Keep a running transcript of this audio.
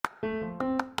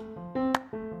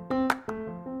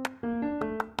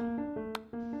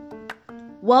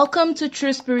Welcome to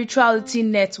True Spirituality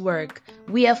Network.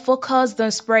 We are focused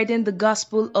on spreading the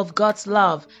gospel of God's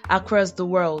love across the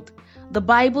world. The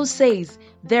Bible says,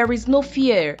 "There is no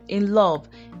fear in love,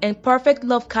 and perfect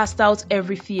love casts out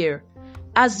every fear."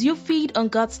 As you feed on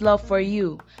God's love for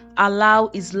you, allow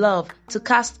His love to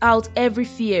cast out every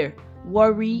fear,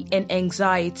 worry, and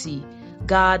anxiety.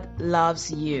 God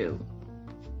loves you.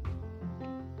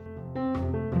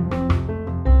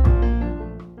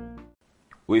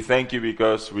 We thank you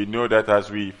because we know that as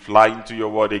we fly into your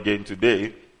word again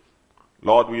today,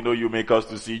 Lord, we know you make us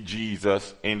to see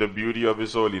Jesus in the beauty of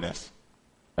his holiness.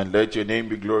 And let your name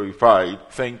be glorified.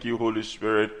 Thank you, Holy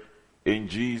Spirit. In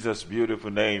Jesus' beautiful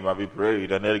name have we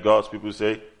prayed. And let God's people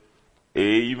say,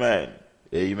 Amen.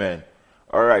 Amen.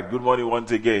 All right, good morning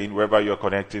once again, wherever you're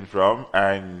connecting from.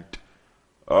 And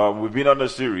we've been on a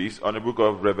series on the book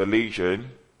of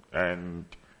Revelation, and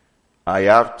I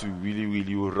have to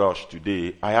really rush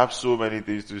today. I have so many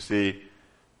things to say,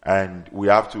 and we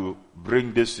have to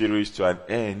bring this series to an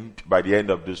end by the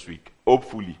end of this week.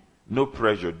 Hopefully. No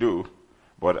pressure though,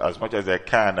 but as much as I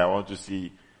can, I want to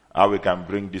see how we can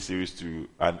bring this series to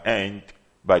an end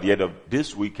by the end of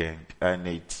this weekend. And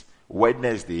it's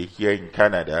Wednesday here in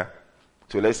Canada.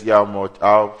 So let's see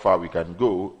how far we can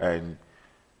go. And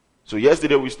so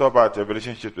yesterday we stopped at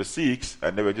Revelation chapter 6,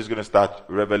 and then we're just going to start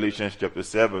Revelation chapter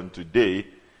 7 today.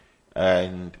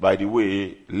 And by the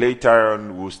way, later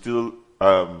on we'll still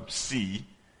see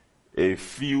a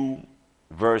few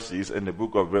verses in the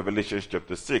book of Revelation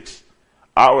chapter 6.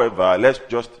 However, let's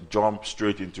just jump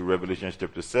straight into Revelation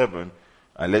chapter 7,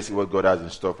 and let's see what God has in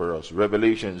store for us.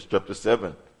 Revelation chapter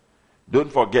 7.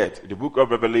 Don't forget, the book of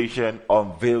Revelation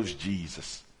unveils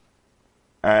Jesus.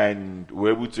 And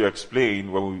we're able to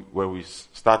explain when we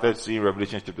started seeing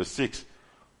Revelation chapter 6,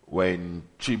 when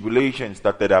tribulation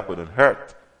started happening on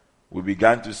earth, we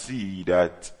began to see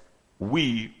that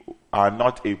we are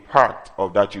not a part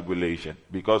of that tribulation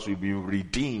because we've been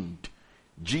redeemed.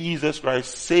 Jesus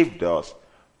Christ saved us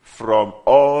from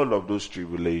all of those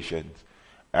tribulations.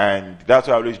 And that's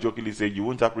why I always jokingly say you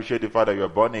won't appreciate the fact that you're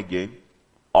born again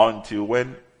until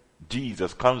when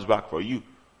Jesus comes back for you.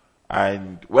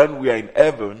 And when we are in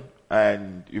heaven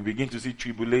and you begin to see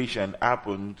tribulation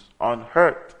happen on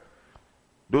earth,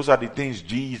 those are the things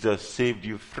Jesus saved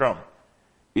you from.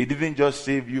 He didn't just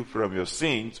save you from your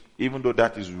sins, even though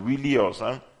that is really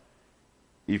awesome.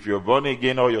 If you're born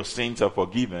again, all your sins are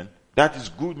forgiven. That is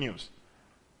good news.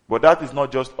 But that is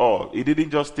not just all. He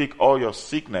didn't just take all your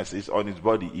sicknesses on his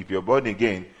body. If you're born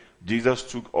again, Jesus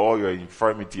took all your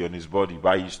infirmity on his body.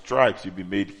 By his stripes, you'll be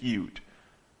made healed.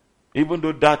 Even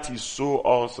though that is so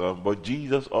awesome, but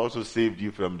Jesus also saved you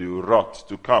from the wrath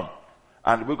to come.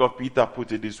 And the book of Peter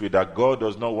put it this way, that God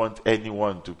does not want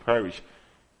anyone to perish,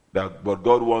 but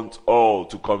God wants all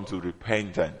to come to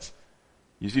repentance.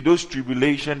 You see, those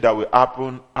tribulations that will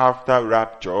happen after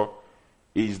rapture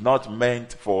is not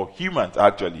meant for humans,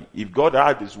 actually. If God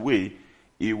had his way,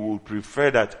 he would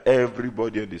prefer that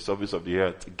everybody on the surface of the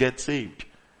earth get saved.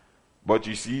 But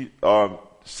you see,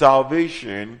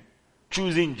 salvation,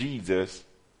 choosing Jesus,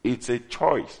 it's a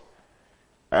choice.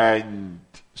 And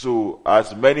so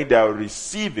as many that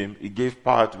receive him, he gave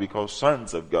power to become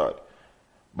sons of God.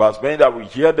 But as many that will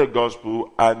hear the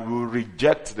gospel and will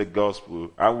reject the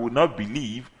gospel and will not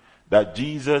believe that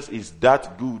Jesus is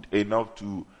that good enough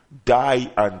to die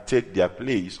and take their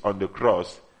place on the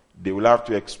cross, they will have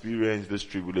to experience this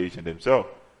tribulation themselves.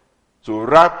 So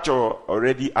rapture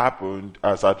already happened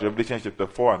as at Revelation chapter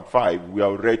 4 and 5. We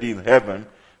are already in heaven.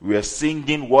 We are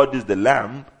singing "What is the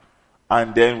Lamb?"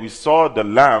 And then we saw the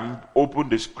Lamb open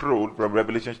the scroll from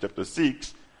Revelation chapter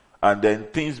 6, and then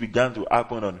things began to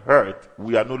happen on earth.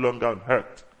 We are no longer on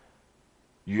earth.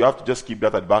 You have to just keep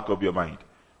that at the back of your mind.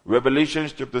 Revelation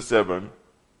chapter 7,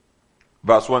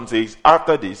 verse 1 says,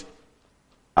 "After this,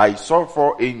 I saw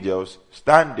 4 angels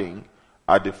standing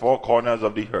at the 4 corners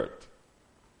of the earth,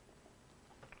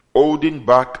 holding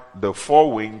back the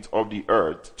 4 winds of the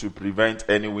earth to prevent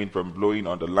any wind from blowing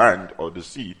on the land or the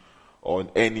sea or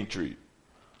on any tree."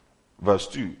 Verse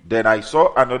 2, "Then I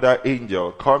saw another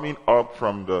angel coming up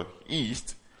from the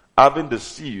east, having the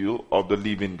seal of the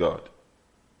living God.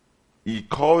 He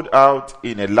called out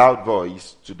in a loud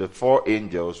voice to the 4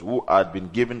 angels who had been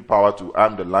given power to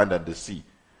harm the land and the sea."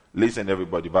 Listen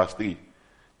everybody, verse 3.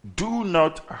 "Do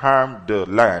not harm the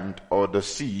land or the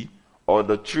sea or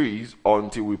the trees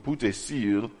until we put a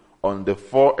seal on the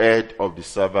forehead of the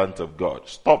servant of God."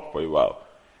 Stop for a while.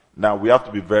 Now we have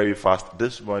to be very fast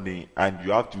this morning, and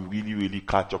you have to really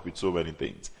catch up with so many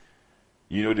things.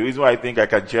 You know, the reason why I think I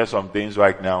can share some things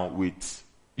right now with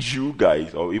you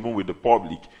guys, or even with the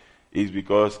public, is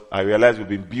because I realize we've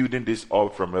been building this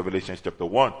up from Revelation chapter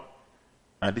 1.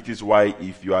 And this is why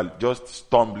if you are just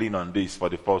stumbling on this for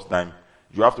the first time,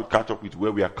 you have to catch up with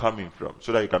where we are coming from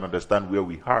so that you can understand where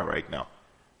we are right now.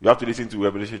 You have to listen to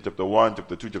Revelation chapter 1,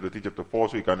 chapter 2, chapter 3, chapter 4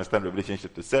 so you can understand Revelation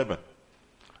chapter 7.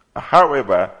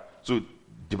 However, so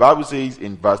the Bible says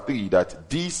in verse 3 that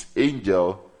this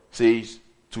angel says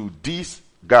to these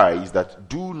guys that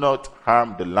do not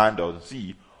harm the land or the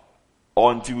sea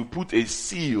until we put a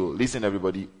seal, listen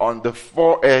everybody, on the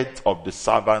forehead of the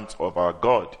servants of our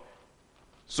God.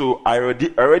 So I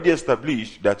already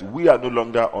established that we are no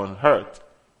longer on earth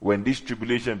when this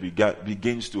tribulation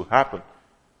begins to happen.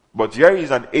 But here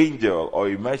is an angel or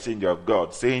a messenger of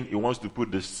God saying he wants to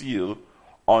put the seal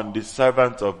on the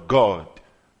servants of God.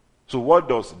 So what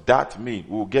does that mean?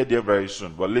 We'll get there very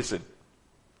soon. But listen,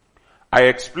 I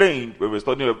explained when we were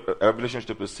studying Revelation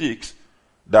chapter 6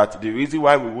 that the reason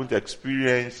why we won't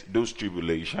experience those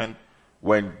tribulations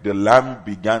when the Lamb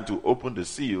began to open the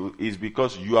seal is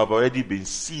because you have already been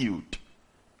sealed.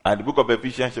 And the book of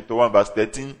Ephesians chapter 1 verse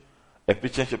 13,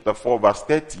 Ephesians chapter 4 verse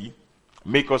 30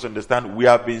 make us understand we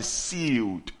have been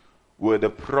sealed with the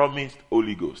promised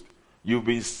Holy Ghost. You've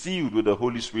been sealed with the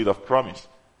Holy Spirit of promise.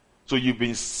 So you've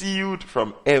been sealed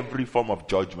from every form of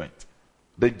judgment.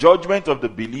 The judgment of the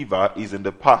believer is in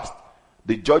the past.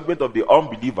 The judgment of the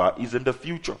unbeliever is in the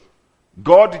future.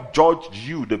 God judged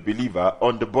you, the believer,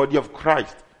 on the body of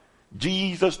Christ.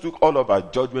 Jesus took all of our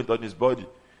judgment on his body.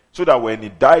 So that when he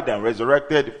died and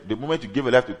resurrected, the moment you gave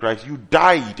a life to Christ, you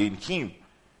died in him.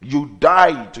 You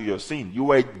died to your sin. You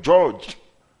were judged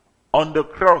on the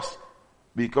cross.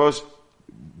 Because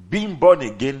being born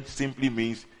again simply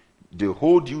means the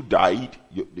whole you died,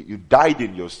 you died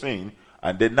in your sin,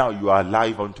 and then now you are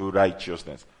alive unto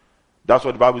righteousness. That's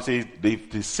what the Bible says,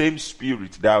 the same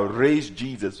spirit that raised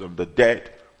Jesus from the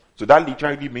dead. So that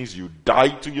literally means you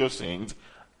died to your sins,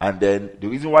 and then the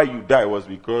reason why you died was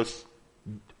because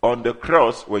on the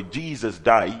cross, when Jesus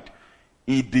died,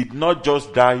 he did not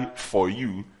just die for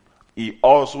you, he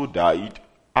also died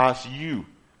as you.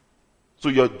 So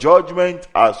your judgment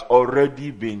has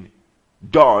already been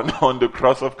done on the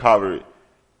cross of Calvary.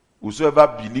 Whosoever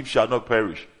believes shall not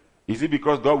perish. Is it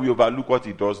because God will overlook what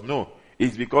he does? No.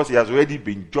 It's because he has already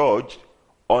been judged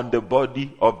on the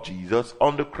body of Jesus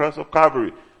on the cross of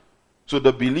Calvary. So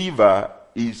the believer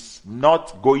is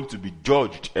not going to be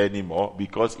judged anymore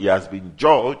because he has been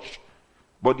judged,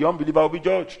 but the unbeliever will be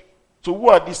judged. So who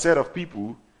are this set of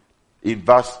people? In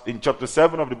chapter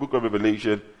 7 of the book of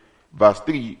Revelation, verse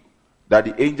 3, that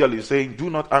the angel is saying, do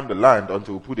not harm the land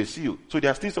until we put a seal. So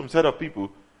there are still some set of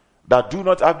people that do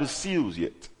not have the seals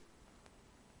yet.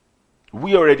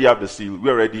 We already have the seal. We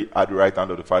already at the right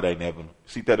hand of the Father in heaven,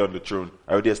 seated on the throne.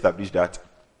 I already established that.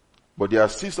 But there are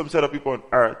still some set of people on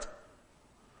earth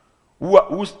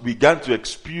who began to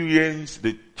experience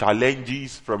the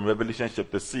challenges from Revelation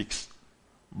chapter 6.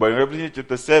 But in Revelation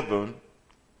chapter 7,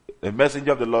 the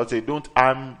messenger of the Lord said, don't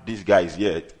harm these guys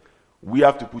yet. We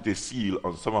have to put a seal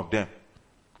on some of them.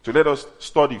 So let us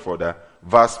study further.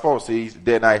 Verse 4 says,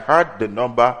 then I heard the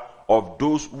number of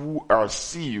those who are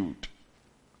sealed.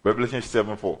 Revelation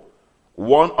 7:4.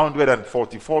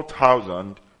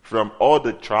 144,000 from all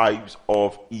the tribes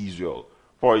of Israel.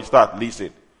 For a start,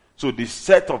 listen. So the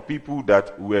set of people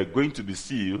that were going to be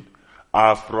sealed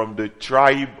are from the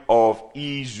tribe of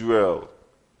Israel.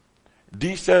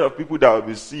 This set of people that will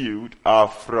be sealed are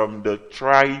from the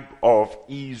tribe of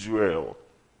Israel.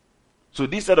 So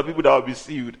this set of people that will be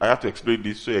sealed, I have to explain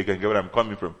this so you can get where I'm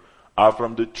coming from, are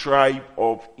from the tribe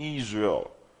of Israel.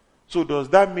 So does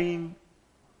that mean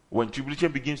when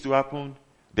tribulation begins to happen,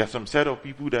 there's some set of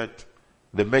people that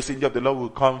the messenger of the Lord will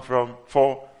come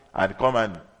for and come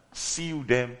and seal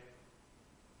them?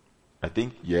 I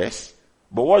think yes.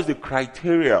 But what's the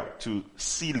criteria to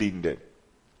sealing them?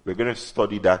 We're going to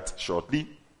study that shortly.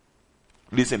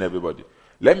 Listen, everybody.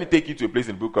 Let me take you to a place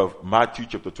in the book of Matthew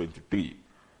chapter 23.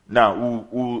 Now,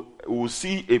 we'll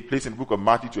see a place in the book of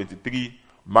Matthew 23,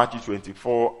 Matthew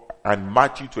 24, and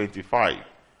Matthew 25.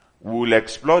 We'll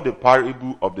explore the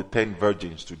parable of the 10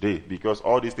 virgins today because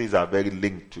all these things are very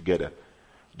linked together.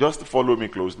 Just follow me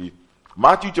closely.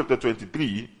 Matthew chapter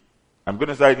 23, I'm going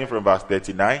to start reading from verse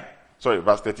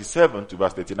 37 to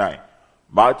verse 39.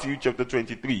 Matthew chapter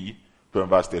 23, from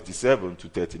verse 37 to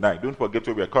 39. Don't forget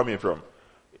where we are coming from.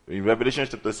 In Revelation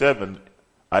chapter 7,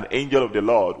 an angel of the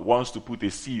Lord wants to put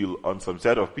a seal on some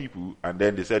set of people, and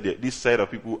then they said that this set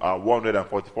of people are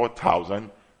 144,000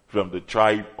 from the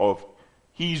tribe of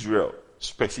Israel,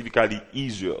 specifically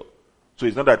Israel. So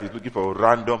it's not that he's looking for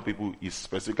random people, it's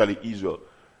specifically Israel.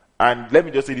 And let me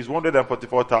just say this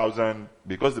 144,000,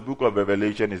 because the book of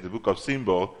Revelation is the book of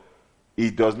symbol,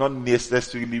 it does not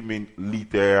necessarily mean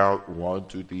literal 1,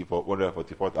 2, 3, 4,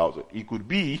 144,000. It could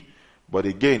be, but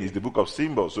again, it's the book of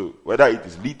symbols. So whether it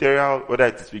is literal, whether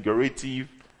it is figurative,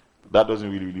 that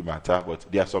doesn't really matter. But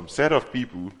there are some set of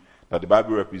people that the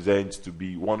Bible represents to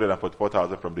be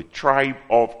 144,000 from the tribe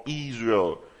of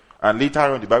Israel. And later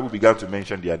on, the Bible began to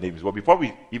mention their names. But before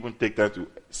we even take time to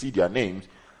see their names,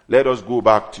 let us go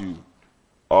back to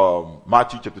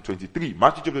Matthew chapter 23.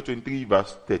 Matthew chapter 23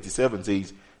 verse 37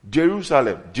 says,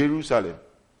 Jerusalem, Jerusalem,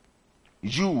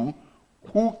 you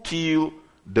who kill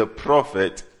the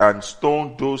prophet and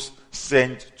stone those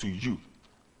sent to you.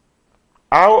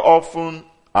 How often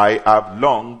I have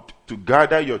longed to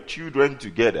gather your children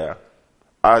together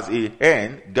as a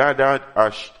hen gathered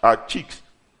her chicks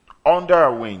under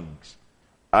her wings,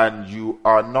 and you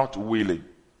are not willing.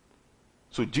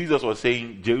 So Jesus was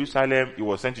saying, Jerusalem, he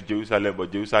was sent to Jerusalem,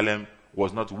 but Jerusalem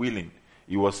was not willing.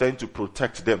 He was sent to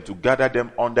protect them, to gather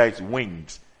them under his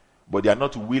wings. But they are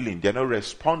not willing, they are not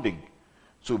responding.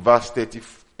 So verse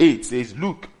 38 says,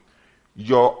 look,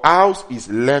 your house is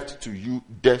left to you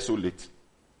desolate.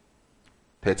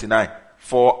 39,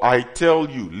 for I tell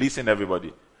you, listen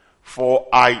everybody, for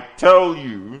I tell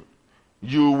you,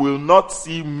 you will not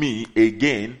see me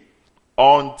again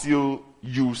until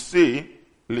you say,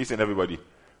 listen everybody,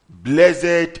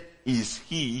 blessed is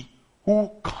he who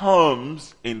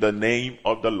comes in the name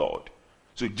of the Lord.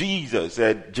 So Jesus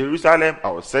said, Jerusalem, I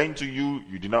was saying to you,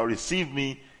 you did not receive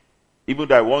me, even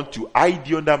though I want to hide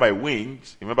you under my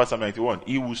wings. Remember Psalm 91,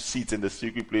 he who sits in the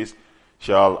secret place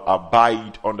shall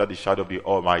abide under the shadow of the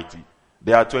Almighty.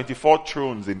 There are 24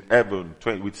 thrones in heaven,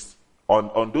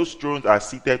 on those thrones are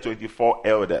seated 24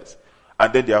 elders.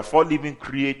 And then there are 4 living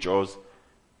creatures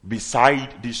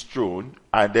beside this throne,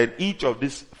 and then each of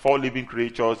these 4 living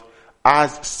creatures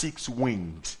has 6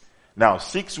 wings. Now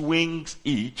 6 wings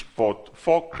each for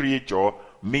 4 creatures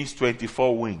means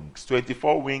 24 wings.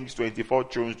 24 wings, 24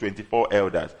 thrones, 24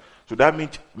 elders. So that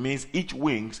means each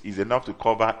wings is enough to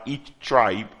cover each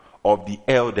tribe of the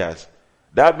elders.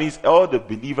 That means all the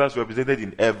believers represented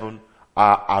in heaven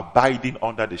are abiding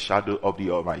under the shadow of the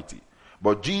Almighty.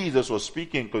 But Jesus was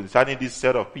speaking concerning this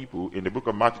set of people in the book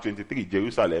of Matthew 23,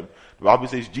 Jerusalem. The Bible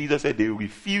says Jesus said they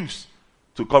refuse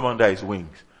to come under his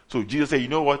wings. So Jesus said, you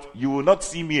know what? You will not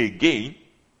see me again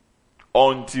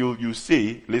until you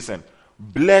say, listen,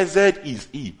 blessed is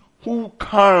he who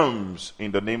comes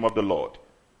in the name of the Lord.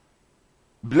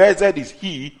 Blessed is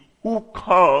he who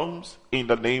comes in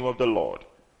the name of the Lord.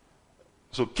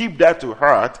 So keep that to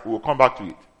heart. We'll come back to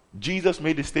it. Jesus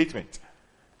made a statement.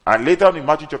 And later on in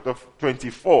Matthew chapter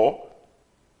 24,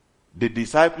 the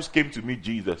disciples came to meet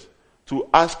Jesus to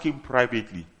ask him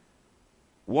privately,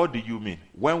 what do you mean?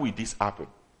 When will this happen?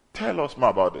 Tell us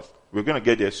more about this. We're going to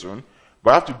get there soon.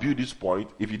 But I have to build this point.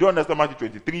 If you don't understand Matthew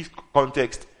 23's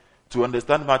context to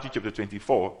understand Matthew chapter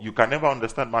 24, you can never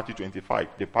understand Matthew 25,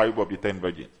 the parable of the 10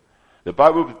 virgins. The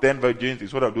parable of the 10 virgins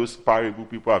is one of those parables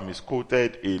people have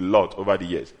misquoted a lot over the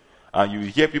years. And you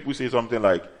hear people say something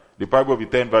like, the parable of the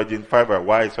 10 virgins, 5 are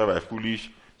wise, 5 are foolish.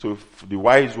 So the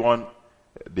wise one,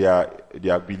 they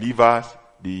are believers.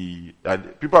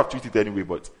 And people have twisted it anyway,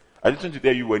 but I just want to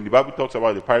tell you, when the Bible talks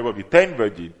about the parable of the 10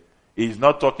 virgins, it's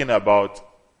not talking about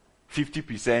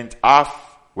 50%,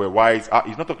 half were wise.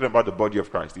 It's not talking about the body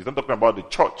of Christ. It's not talking about the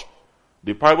church.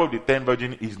 The parable of the 10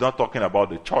 virgins is not talking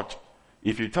about the church.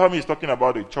 If you tell me it's talking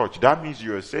about the church, that means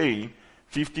you're saying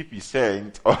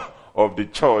 50% of the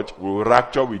church will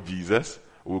rapture with Jesus,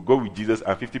 will go with Jesus,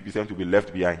 and 50% will be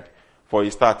left behind. For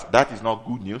a start, that is not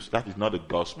good news. That is not the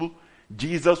gospel.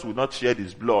 Jesus will not shed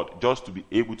his blood just to be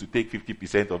able to take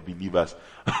 50% of believers.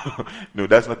 No,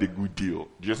 that's not a good deal.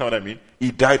 Do you understand what I mean?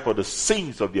 He died for the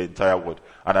sins of the entire world.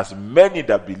 And as many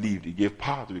that believed, he gave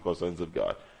power to become sons of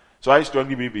God. So I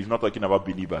strongly believe he's not talking about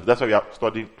believers. That's why we are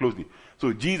studying closely.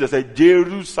 So Jesus said,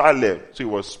 Jerusalem. So he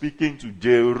was speaking to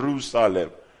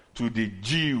Jerusalem, to the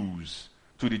Jews,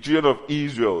 to the children of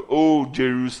Israel. Oh,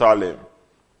 Jerusalem.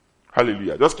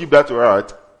 Hallelujah. Just keep that to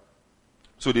heart.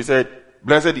 So they said,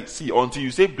 blessed is he. Until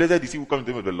you say, blessed is he who comes in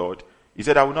the name of the Lord. He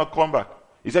said, I will not come back.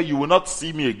 He said, you will not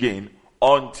see me again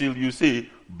until you say,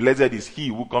 blessed is he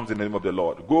who comes in the name of the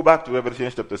Lord. Go back to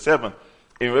Revelation chapter 7.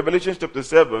 In Revelation chapter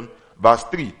 7, verse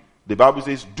 3, the Bible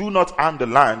says, do not harm the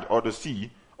land or the sea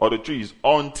or the trees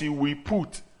until we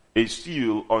put a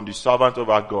seal on the servant of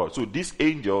our God. So this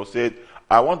angel said,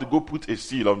 I want to go put a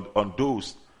seal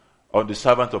on the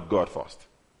servant of God first.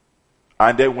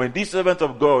 And then when this servant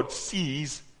of God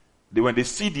sees, when they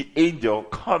see the angel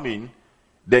coming,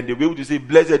 then they'll be able to say,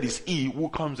 blessed is he who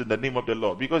comes in the name of the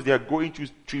Lord. Because they are going through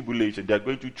tribulation, they are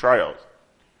going through trials.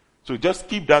 So just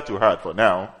keep that to heart for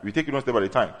now. We take it one step at a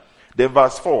time. Then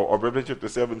verse 4 of Revelation chapter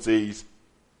 7 says,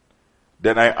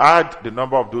 then I add the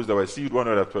number of those that were sealed,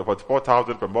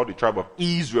 144,000 from all the tribe of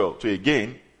Israel. So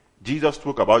again, Jesus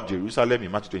spoke about Jerusalem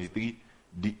in Matthew 23.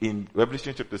 In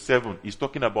Revelation chapter 7, he's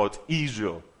talking about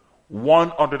Israel.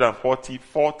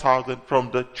 144,000 from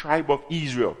the tribe of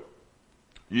Israel.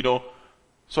 You know,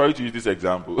 sorry to use this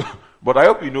example, but I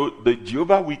hope you know the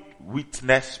Jehovah's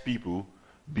Witness people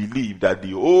believe that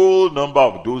the whole number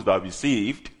of those that will be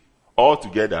saved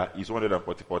altogether is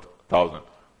 144,000.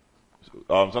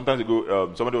 Sometimes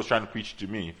ago, somebody was trying to preach to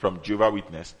me from Jehovah's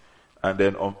Witness, and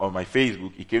then on my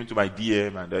Facebook, he came to my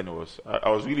DM, and then I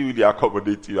was really, really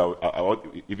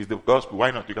accommodative. If it's the gospel,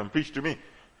 why not? You can preach to me.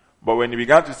 But when he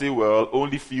began to say, well,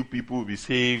 only few people will be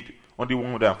saved, only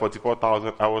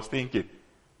 144,000, I was thinking,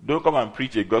 don't come and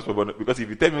preach a gospel, because if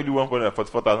you tell me only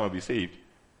 144,000 will be saved,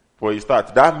 for a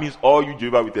start, that means all you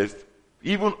Jehovah's Witnesses,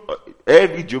 even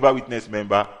every Jehovah's Witness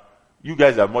member, you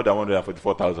guys are more than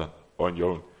 144,000 on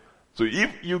your own. So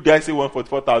if you guys say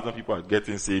 144,000 people are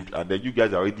getting saved, and then you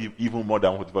guys are already even more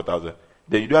than 144,000,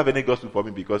 then you don't have any gospel for me,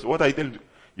 because what are you telling me?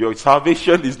 Your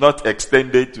salvation is not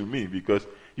extended to me, because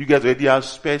you guys already have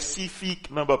specific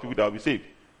number of people that will be saved.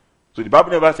 So the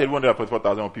Bible never said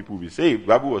 144,000 people will be saved. The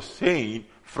Bible was saying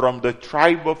from the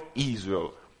tribe of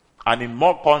Israel. And in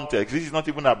more context, this is not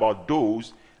even about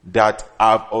those that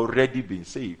have already been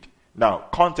saved. Now,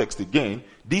 context again,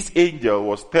 this angel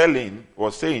was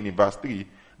saying in verse 3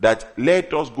 that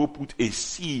let us go put a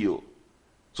seal.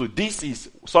 So this is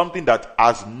something that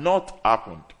has not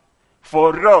happened.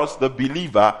 For us, the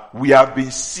believer, we have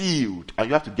been sealed. And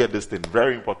you have to get this thing,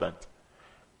 very important.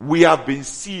 We have been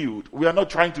sealed. We are not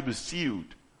trying to be sealed.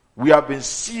 We have been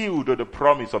sealed with the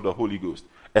promise of the Holy Ghost.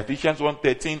 Ephesians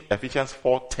 1:13, Ephesians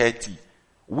 4:30.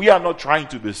 We are not trying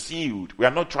to be sealed. We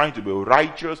are not trying to be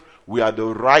righteous. We are the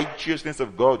righteousness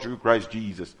of God through Christ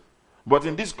Jesus. But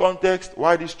in this context,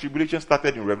 why this tribulation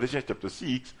started in Revelation chapter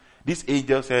 6, this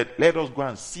angel said, let us go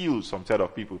and seal some set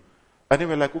of people. And then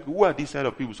we're like, okay, who are these set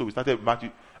of people? So we started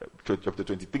Matthew chapter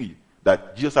 23,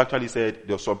 that Jesus actually said,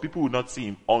 there are some people who will not see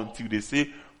him until they say,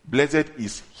 blessed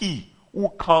is he who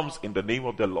comes in the name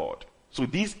of the Lord. So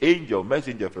this angel,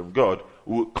 messenger from God,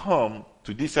 will come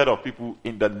to this set of people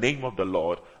in the name of the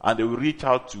Lord, and they will reach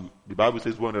out to, the Bible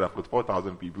says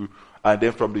 144,000 people, and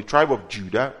then from the tribe of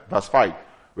Judah, verse 5,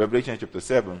 Revelation chapter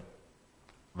 7,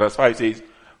 verse 5 says,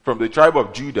 from the tribe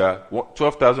of Judah,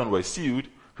 12,000 were sealed,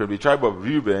 from the tribe of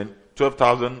Reuben,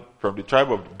 12,000, from the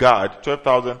tribe of Gad,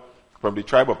 12,000, from the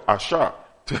tribe of Asher,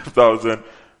 12,000,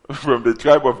 from the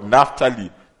tribe of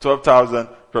Naphtali, 12,000,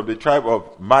 from the tribe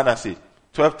of Manasseh,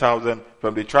 12,000,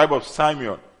 from the tribe of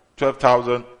Simeon,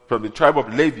 12,000, from the tribe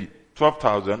of Levi,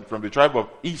 12,000, from the tribe of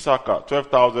Issachar,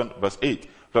 12,000, verse 8,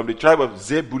 from the tribe of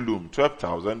Zebulun,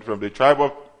 12,000, from the tribe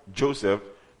of Joseph,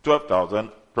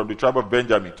 12,000, from the tribe of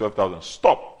Benjamin, 12,000.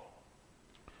 Stop.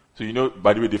 So you know,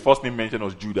 by the way, the first name mentioned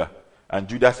was Judah, and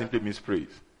Judah simply means praise.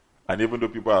 And even though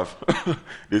people have,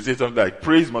 they say something like,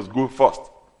 praise must go first.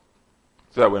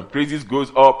 So that when praises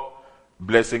goes up,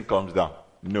 blessing comes down.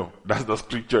 No, that's not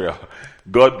scriptural.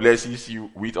 God blesses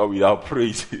you with or without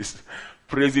praises.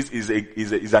 Praises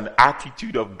is an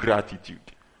attitude of gratitude.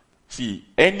 See,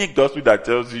 any gospel that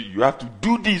tells you you have to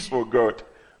do this for God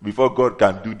before God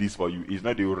can do this for you is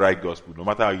not the right gospel, no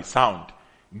matter how it sounds.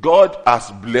 God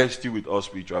has blessed you with all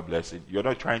spiritual blessing. You're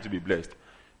not trying to be blessed.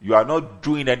 You are not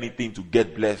doing anything to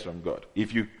get blessed from God.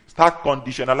 If you start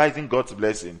conditionalizing God's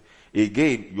blessing,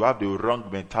 again, you have the wrong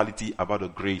mentality about the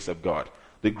grace of God.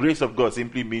 The grace of God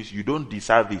simply means you don't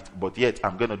deserve it, but yet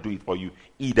I'm going to do it for you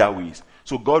either ways.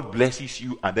 So God blesses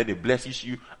you, and then He blesses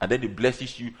you, and then He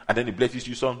blesses you, and then He blesses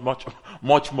you so much,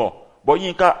 much more. But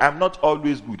Yinka, I'm not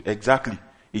always good. Exactly.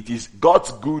 It is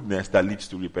God's goodness that leads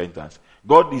to repentance.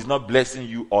 God is not blessing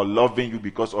you or loving you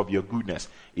because of your goodness.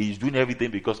 He is doing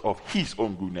everything because of His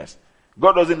own goodness.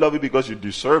 God doesn't love you because you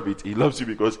deserve it. He loves you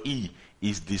because He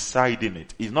is deciding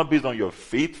it. It's not based on your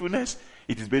faithfulness.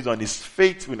 It is based on His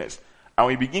faithfulness. And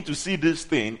when you begin to see this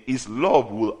thing, His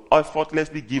love will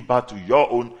effortlessly give back to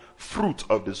your own fruit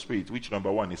of the Spirit, which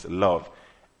number one is love.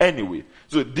 Anyway,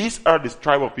 so these are the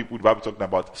tribe of people the Bible is talking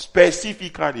about,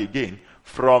 specifically again,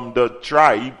 from the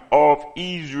tribe of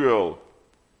Israel.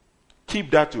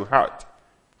 Keep that to heart.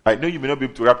 I know you may not be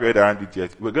able to wrap your head around it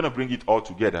yet. We're going to bring it all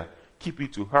together. Keep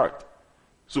it to heart.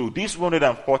 So these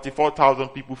 144,000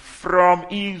 people from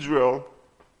Israel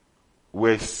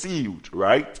were sealed,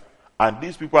 right? And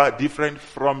these people are different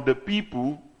from the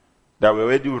people that were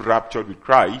already raptured with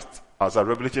Christ, as at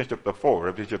Revelation chapter 4,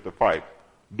 Revelation chapter 5.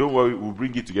 Don't worry, we'll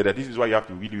bring it together. This is why you have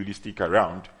to really, really stick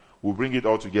around. We'll bring it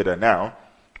all together now.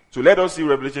 So let us see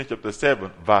Revelation chapter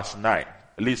 7, verse 9.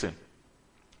 Listen.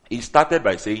 He started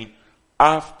by saying,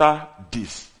 after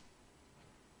this.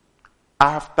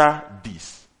 After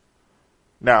this.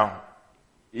 Now,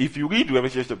 if you read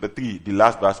Revelation chapter 3, the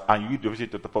last verse, and you read Revelation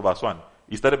chapter 4, verse 1,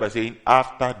 he started by saying,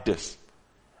 after this.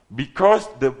 Because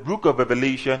the book of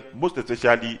Revelation, most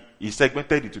especially, is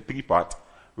segmented into 3 parts.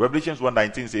 Revelation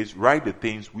 1:19 says, write the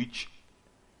things which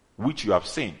you have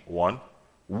seen. 1.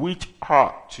 Which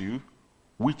are 2.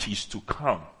 Which is to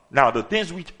come. Now, the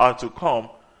things which are to come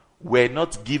were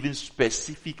not given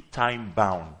specific time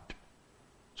bound.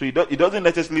 So it doesn't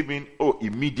necessarily mean,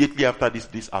 immediately after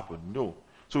this happened. No.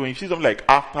 So when you see something like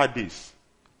after this,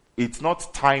 it's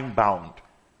not time bound.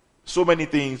 So many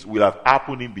things will have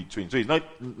happened in between. So it's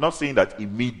not saying that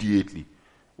immediately.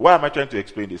 Why am I trying to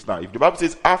explain this now? If the Bible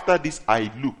says, after this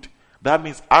I looked, that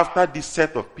means after this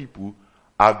set of people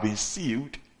have been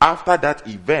sealed, after that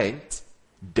event,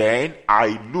 then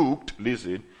I looked,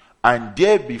 listen, and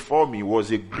there before me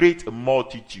was a great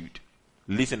multitude.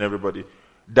 Listen, everybody,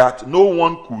 that no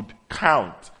one could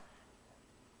count,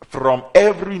 from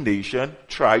every nation,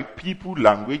 tribe, people,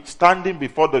 language, standing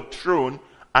before the throne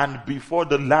and before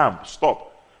the Lamb.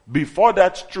 Stop. Before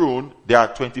that throne, there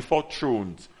are 24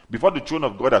 thrones. Before the throne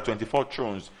of God are 24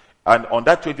 thrones. And on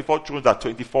that 24 thrones are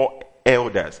 24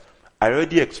 elders. I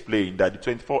already explained that the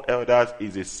 24 elders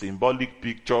is a symbolic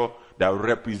picture that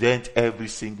represents every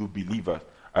single believer.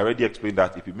 I already explained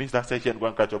that. If you missed that session, go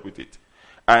and catch up with it.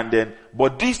 And then,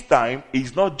 but this time,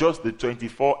 it's not just the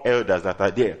 24 elders that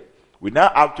are there. We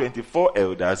now have 24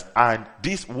 elders, and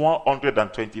this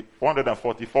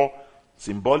 144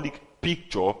 symbolic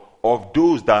picture of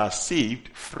those that are saved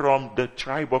from the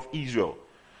tribe of Israel.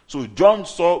 So John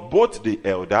saw both the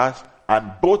elders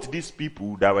and both these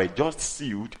people that were just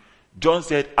sealed. John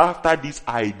said, after this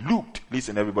I looked.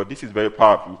 Listen, everybody, this is very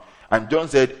powerful. And John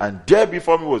said, and there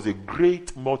before me was a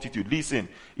great multitude. Listen,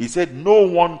 he said no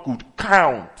one could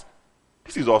count.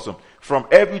 This is awesome. From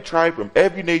every tribe, from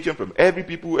every nation, from every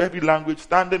people, every language,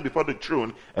 standing before the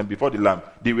throne and before the Lamb.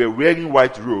 They were wearing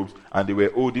white robes and they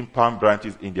were holding palm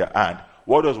branches in their hand.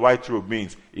 What does white robe mean?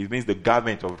 It means the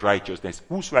garment of righteousness.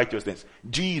 Whose righteousness?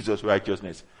 Jesus'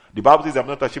 righteousness. The Bible says, I'm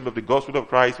not ashamed of the gospel of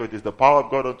Christ, for it is the power of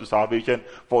God unto salvation.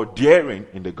 For daring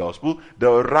in the gospel,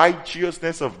 the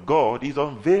righteousness of God is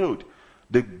unveiled.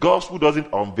 The gospel doesn't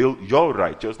unveil your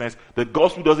righteousness. The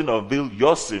gospel doesn't unveil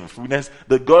your sinfulness.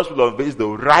 The gospel unveils the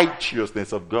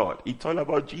righteousness of God. It's all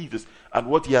about Jesus and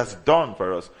what he has done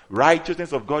for us.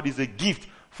 Righteousness of God is a gift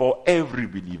for every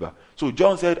believer. So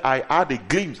John said, I had a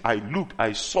glimpse, I looked,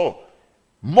 I saw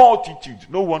multitudes,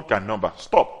 no one can number.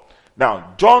 Stop.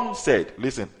 Now, John said,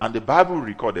 listen, and the Bible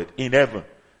recorded in heaven.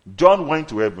 John went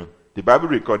to heaven. The Bible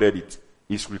recorded it.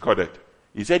 It's recorded.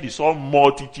 He said he saw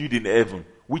multitude in heaven,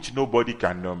 which nobody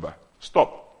can number.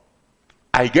 Stop.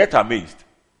 I get amazed.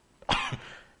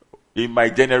 In my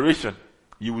generation,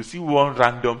 you will see one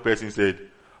random person said,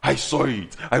 I saw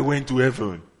it. I went to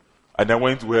heaven. And I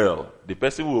went to hell. The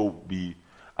person will be,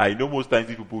 I know most times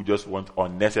people just want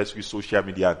unnecessary social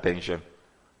media attention.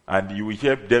 And you will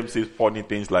hear them say funny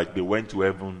things like they went to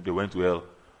heaven, they went to hell.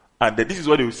 And then this is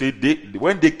what they will say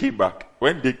when they came back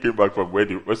from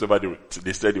wherever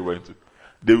they said they went to.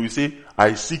 They will say,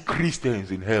 I see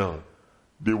Christians in hell.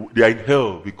 They are in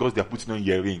hell because they are putting on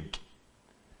earring.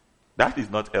 That is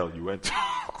not hell you went to.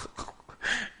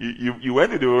 you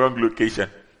went to the wrong location.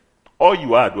 All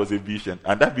you had was a vision,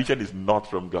 and that vision is not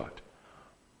from God.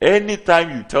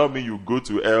 Anytime you tell me you go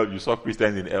to hell, you saw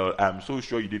Christians in hell, I'm so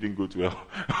sure you didn't go to hell.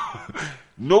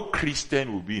 No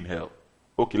Christian will be in hell.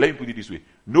 Okay, let me put it this way.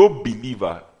 No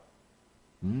believer,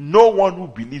 no one who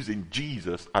believes in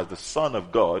Jesus as the Son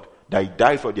of God, that he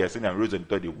died for their sin and rose on the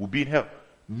third day, will be in hell.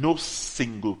 No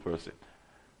single person.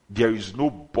 There is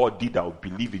nobody that will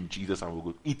believe in Jesus and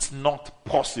will go. It's not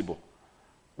possible.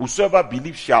 Whosoever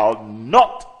believes shall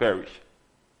not perish.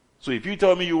 So if you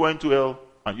tell me you went to hell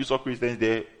and you saw Christians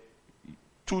there,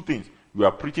 two things. You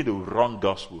are preaching the wrong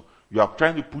gospel. You are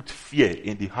trying to put fear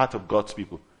in the heart of God's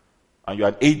people. And you are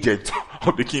an agent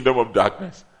of the kingdom of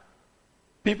darkness.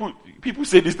 People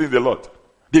say these things a lot.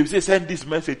 They will say, send this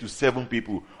message to 7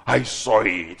 people. I saw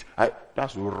it.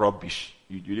 That's rubbish.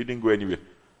 You didn't go anywhere.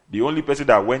 The only person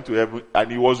that went to heaven,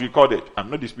 and it was recorded. I'm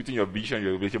not disputing your vision,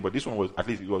 your revelation, but this one was, at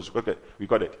least it was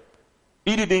recorded.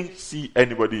 He didn't see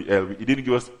anybody else. He didn't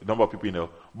give us a number of people in hell.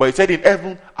 But he said in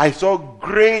heaven, I saw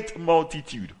great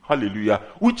multitude, hallelujah,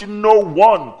 which no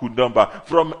one could number.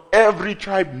 From every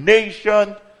tribe,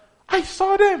 nation, I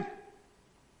saw them.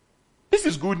 This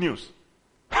is good news.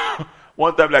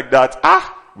 One time like that,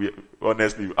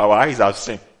 honestly, our eyes have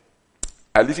seen.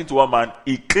 I listened to one man,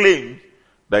 he claimed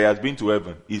that he has been to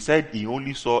heaven, he said he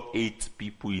only saw 8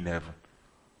 people in heaven.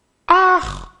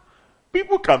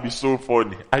 People can be so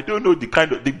funny. I don't know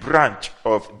the branch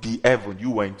of the heaven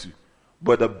you went to.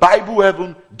 But the Bible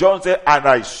heaven, John said, and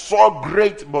I saw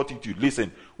great multitude,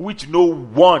 listen, which no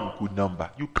one could number.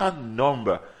 You can't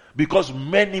number, because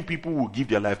many people will give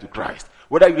their life to Christ.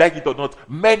 Whether you like it or not,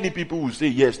 many people will say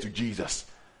yes to Jesus.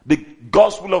 The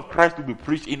gospel of Christ will be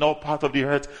preached in all parts of the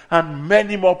earth, and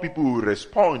many more people will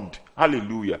respond.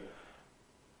 Hallelujah.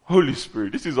 Holy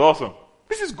Spirit, this is awesome.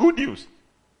 This is good news.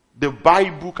 The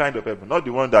Bible kind of heaven, not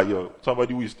the one that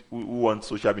somebody who wants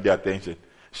social media attention.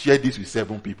 Share this with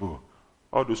 7 people.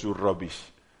 All those who rubbish.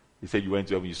 He said you went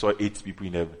to heaven, you saw 8 people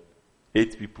in heaven.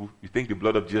 8 people. You think the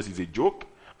blood of Jesus is a joke?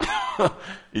 That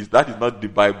is not the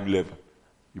Bible level.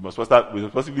 You must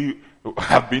possibly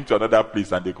have been to another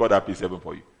place and they call that place heaven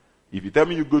for you. If you tell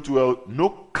me you go to hell, no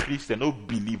Christian, no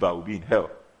believer will be in hell.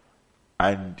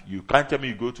 And you can't tell me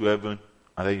you go to heaven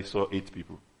and then you saw 8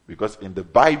 people. Because in the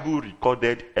Bible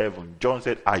recorded heaven, John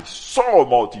said, I saw a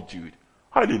multitude.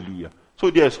 Hallelujah. So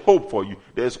there's hope for you.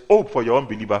 There's hope for your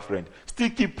unbeliever friend.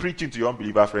 Still keep preaching to your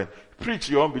unbeliever friend. Preach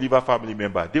to your unbeliever family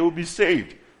member. They will be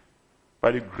saved.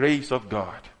 By the grace of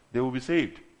God, they will be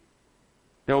saved.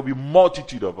 There will be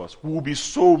multitude of us. We will be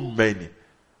so many.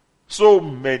 So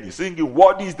many. Singing,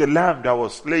 what is the lamb that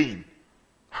was slain?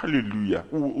 Hallelujah.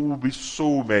 We will be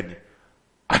so many.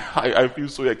 I feel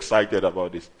so excited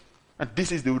about this. And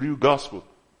this is the real gospel.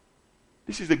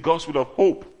 This is the gospel of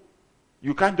hope.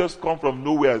 You can't just come from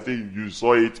nowhere and say you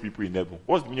saw 8 people in heaven.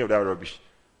 What's the meaning of that rubbish?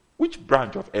 Which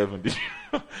branch of heaven did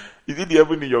you? Is it the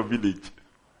heaven in your village?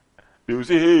 They will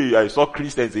say, hey, I saw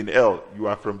Christians in hell. You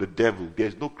are from the devil.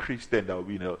 There's no Christian that will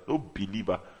be in hell. No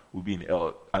believer will be in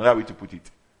hell. Another way to put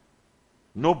it.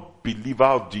 No believer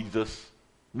of Jesus,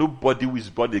 nobody who is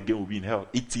born again will be in hell.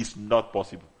 It is not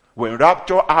possible. When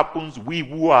rapture happens, we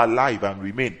who are alive and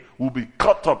remain will be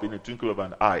caught up in a twinkle of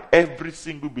an eye. Every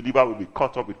single believer will be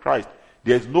caught up with Christ.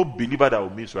 There is no believer that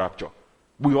will miss rapture.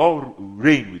 We all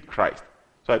reign with Christ.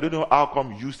 So I don't know how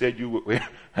come you said you were,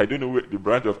 I don't know where the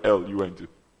branch of hell you went to.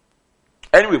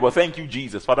 Anyway, but thank you,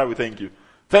 Jesus. Father, we thank you.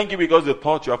 Thank you because the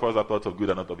thoughts you have for us are thoughts of good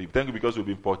and not of evil. Thank you because we've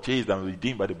been purchased and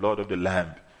redeemed by the blood of the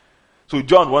Lamb. So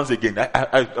John, once again,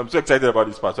 I'm so excited about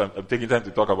this part, so I'm taking time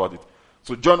to talk about it.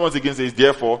 So John once again says,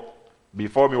 therefore,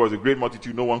 before me was a great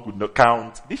multitude, no one could not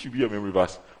count. This should be a memory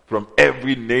verse. From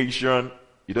every nation,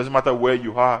 it doesn't matter where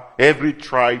you are, every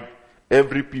tribe,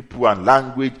 every people and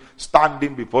language,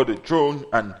 standing before the throne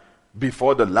and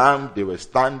before the Lamb. They were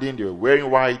standing, they were wearing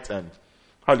white, and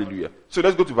hallelujah. So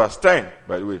let's go to verse 10,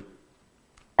 by the way.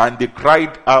 And they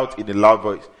cried out in a loud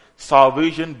voice,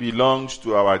 salvation belongs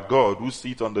to our God who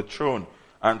sits on the throne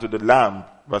and to the Lamb.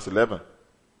 Verse 11.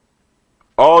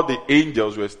 All the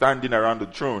angels were standing around the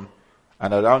throne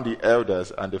and around the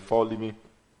elders and the four living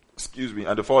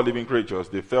creatures.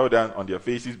 They fell down on their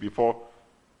faces before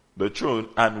the throne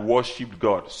and worshipped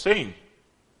God, saying,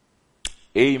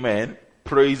 Amen,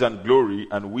 praise and glory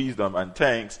and wisdom and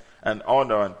thanks and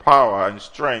honor and power and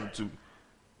strength to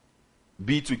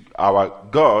be to our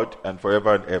God and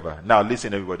forever and ever. Now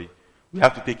listen, everybody. We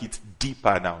have to take it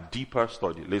deeper now. Deeper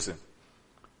study. Listen.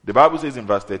 The Bible says in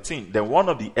verse 13, then one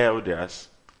of the elders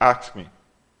asked me,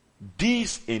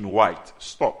 these in white,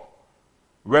 stop.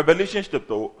 Revelation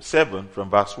chapter 7 from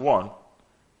verse 1,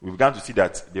 we began to see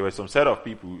that there were some set of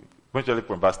people, especially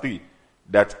from verse 3,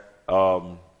 that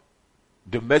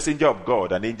the messenger of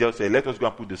God, an angel, said, let us go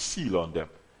and put the seal on them.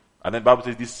 And then the Bible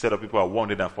says this set of people are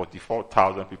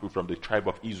 144,000 people from the tribe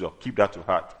of Israel. Keep that to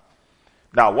heart.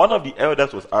 Now, one of the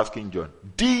elders was asking John,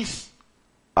 these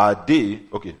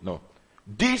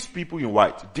people in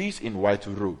white, these in white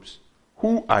robes,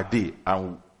 who are they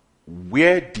and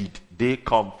where did they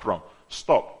come from?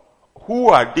 Stop. Who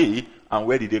are they and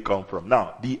where did they come from?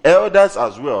 Now, the elders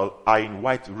as well are in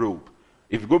white robe.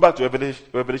 If you go back to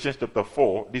Revelation chapter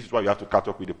 4, this is why you have to catch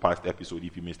up with the past episode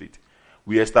if you missed it.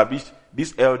 We established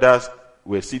these elders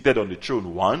were seated on the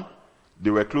throne, 1. They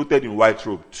were clothed in white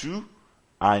robe, 2.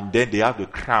 And then they have the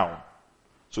crown.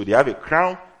 So they have a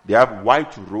crown, they have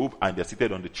white robe, and they're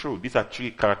seated on the throne. These are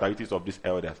 3 characteristics of these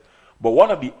elders. But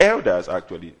one of the elders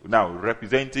actually, now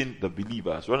representing the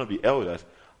believers, one of the elders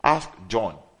asked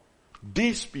John,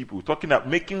 these people,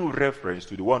 making reference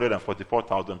to the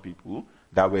 144,000 people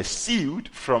that were sealed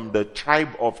from the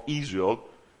tribe of Israel,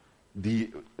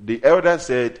 the elder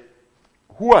said,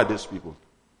 who are these people?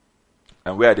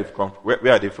 And where are they from?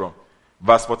 Where are they from?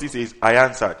 Verse 40 says, I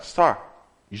answered, sir,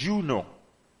 you know.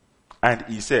 And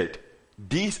he said,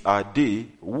 these are they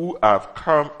who have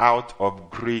come out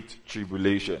of great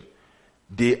tribulation.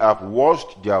 They have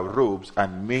washed their robes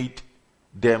and made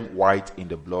them white in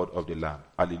the blood of the Lamb.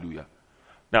 Hallelujah.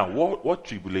 Now, what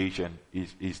tribulation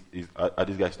are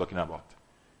these guys talking about?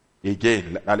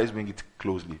 Again, now let's bring it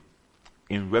closely.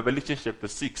 In Revelation chapter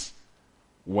 6,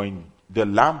 when the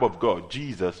Lamb of God,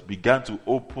 Jesus, began to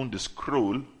open the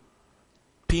scroll,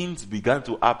 things began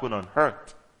to happen on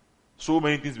earth. So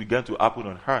many things began to happen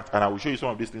on earth. And I will show you some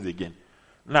of these things again.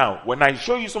 Now, when I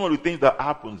show you some of the things that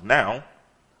happens now,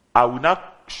 I will now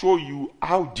show you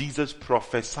how Jesus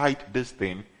prophesied this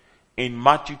thing in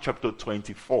Matthew chapter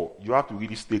 24. You have to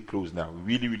really stay close now.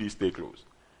 Really, really stay close.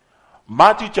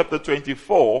 Matthew chapter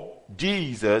 24,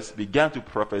 Jesus began to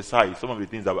prophesy some of the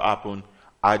things that will happen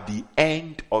at the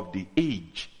end of the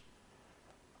age.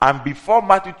 And before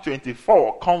Matthew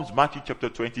 24 comes Matthew chapter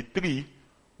 23,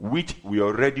 which we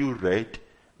already read,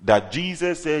 that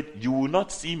Jesus said, you will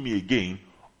not see me again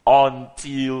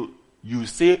until you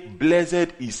say,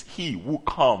 blessed is he who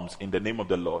comes in the name of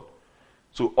the Lord.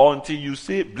 So until you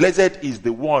say, blessed is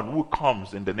the one who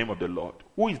comes in the name of the Lord.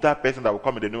 Who is that person that will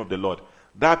come in the name of the Lord?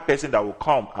 That person that will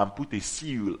come and put a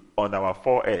seal on our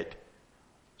forehead.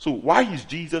 So why is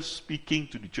Jesus speaking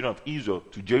to the children of Israel,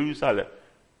 to Jerusalem?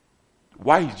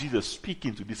 Why is Jesus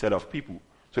speaking to this set of people?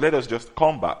 So let us just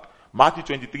come back. Matthew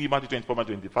 23, Matthew 24,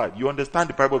 Matthew 25. You understand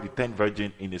the parable of the 10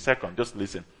 virgins in a second. Just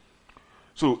listen.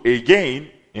 So again,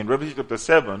 in Revelation chapter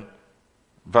 7,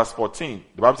 verse 14,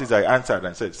 the Bible says, I answered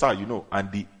and said, sir, you know.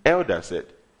 And the elder said,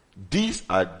 these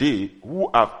are they who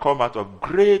have come out of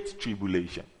great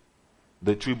tribulation.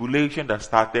 The tribulation that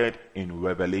started in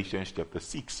Revelation chapter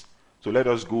 6. So let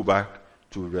us go back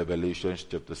to Revelation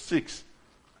chapter 6.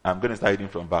 I'm going to start reading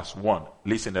from verse 1.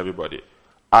 Listen, everybody.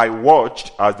 I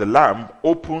watched as the Lamb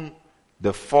opened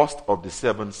the first of the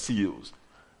 7 seals.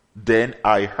 Then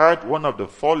I heard one of the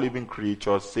 4 living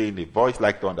creatures say in a voice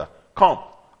like thunder, come.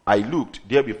 I looked.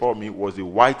 There before me was a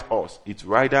white horse. Its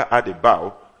rider had a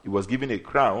bow. He was given a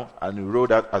crown, and he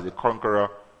rode out as a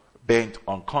conqueror bent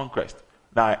on conquest.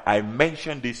 Now, I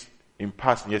mentioned this in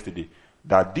passing yesterday,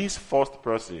 that this first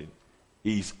person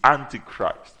is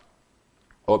Antichrist.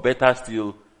 Or better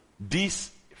still,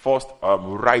 this first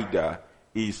rider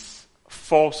is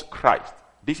false Christ.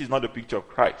 This is not the picture of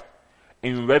Christ.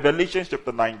 In Revelation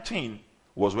chapter 19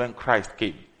 was when Christ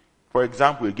came. For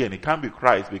example, again, it can't be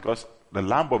Christ because the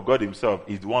Lamb of God himself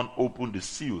is the one who opened the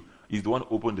seal, is the one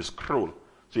who opened the scroll.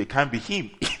 So it can't be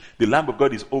him. The Lamb of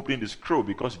God is opening the scroll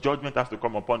because judgment has to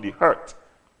come upon the earth.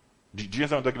 Do you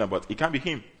understand what I'm talking about? It can't be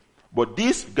him. But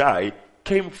this guy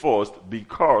came first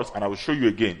because, and I will show you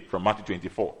again from Matthew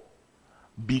 24,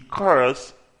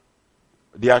 because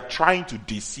they are trying to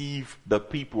deceive the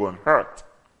people on earth.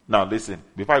 Now listen,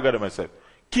 before I get to myself,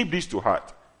 keep this to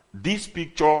heart. This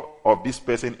picture of this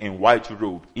person in white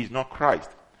robe is not Christ.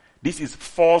 This is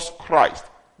false Christ.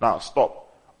 Now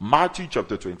stop. Matthew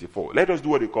chapter 24. Let us do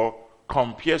what they call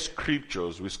compare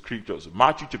scriptures with scriptures.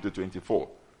 Matthew chapter 24,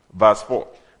 verse 4.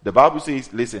 The Bible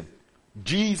says, listen,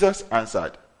 Jesus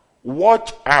answered,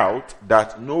 watch out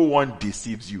that no one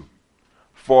deceives you.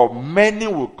 For many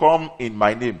will come in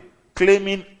my name,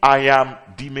 claiming I am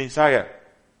the Messiah,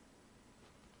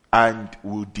 and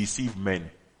will deceive many.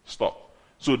 Stop.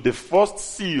 So the first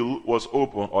seal was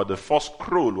open, or the first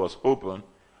scroll was open,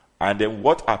 and then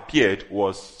what appeared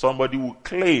was somebody who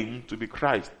claimed to be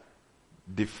Christ.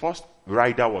 The first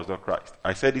rider was not Christ.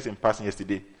 I said this in passing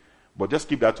yesterday, but just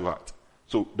keep that to heart.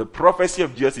 So the prophecy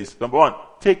of Jesus is, number 1,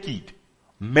 take heed.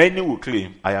 Many will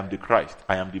claim, I am the Christ,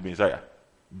 I am the Messiah.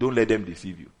 Don't let them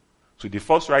deceive you. So the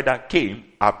first rider came,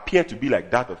 appeared to be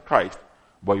like that of Christ,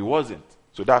 but he wasn't.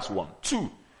 So that's 1. 2,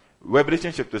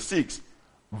 Revelation chapter 6,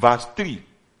 verse 3.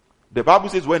 The Bible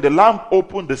says, when the Lamb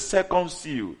opened the second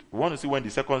seal, we want to see when the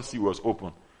second seal was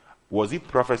opened. Was it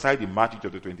prophesied in Matthew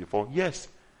chapter 24? Yes.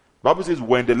 The Bible says,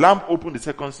 when the Lamb opened the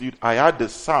second seal, I heard the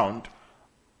second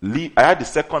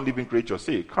living creature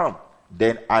say, come.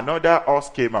 Then another horse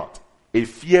came out, a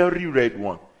fiery red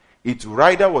one. Its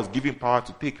rider was given power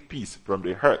to take peace from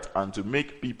the earth and to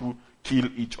make people kill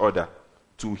each other.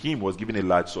 To him was given a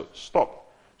large sword.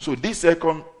 Stop. So this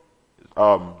second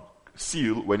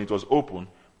seal, when it was opened,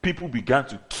 people began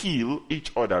to kill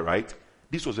each other, right?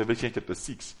 This was Revelation chapter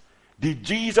 6. Did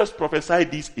Jesus prophesy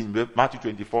this in Matthew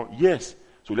 24? Yes.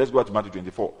 So let's go to Matthew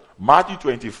 24. Matthew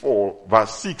 24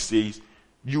 verse 6 says,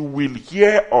 you will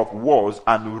hear of wars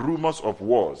and rumors of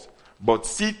wars, but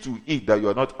see to it that you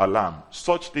are not alarmed.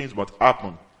 Such things must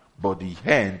happen, but the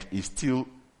end is still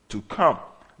to come.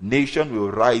 Nation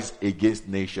will rise against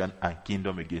nation and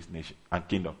kingdom against nation and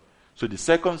kingdom. So the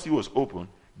second seal was open.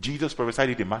 Jesus prophesied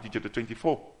it in Matthew chapter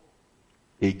 24.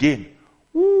 Again,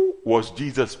 who was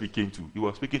Jesus speaking to? He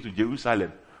was speaking to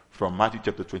Jerusalem from Matthew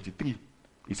chapter 23.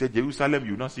 He said, Jerusalem,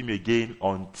 you will not see me again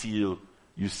until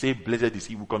you say, blessed is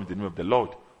he who comes in the name of the Lord.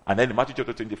 And then in Matthew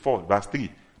chapter 24, verse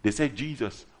 3, they said,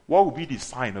 Jesus, what will be the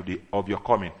sign of your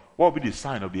coming? What will be the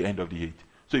sign of the end of the age?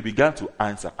 So he began to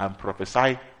answer and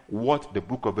prophesy what the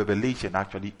book of Revelation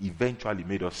actually eventually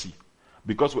made us see.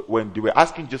 Because when they were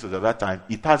asking Jesus at that time,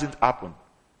 it hasn't happened.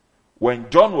 When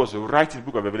John was writing the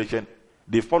book of Revelation,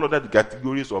 they followed that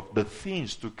categories of the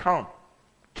things to come.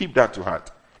 Keep that to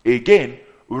heart. Again,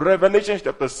 Revelation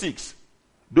chapter 6,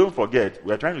 don't forget,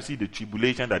 we are trying to see the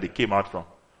tribulation that they came out from.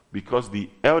 Because the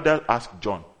elder asked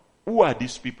John, who are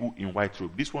these people in white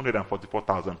robe? These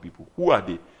 144,000 people. Who are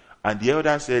they? And the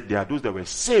elder said, they are those that were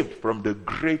saved from the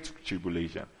great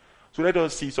tribulation. So let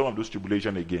us see some of those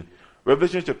tribulation again.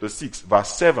 Revelation chapter 6,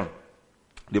 verse 7.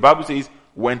 The Bible says,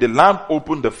 when the Lamb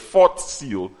opened the fourth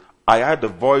seal, I heard the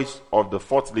voice of the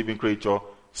fourth living creature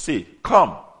say,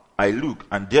 come. I looked,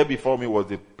 and there before me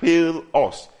was a pale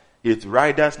horse. Its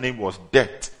rider's name was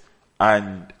Death,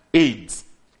 and AIDS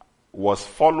was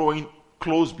following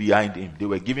close behind him. They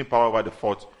were giving power over the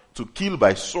fourth to kill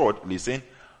by sword. Listen,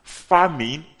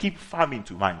 famine, keep famine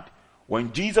to mind.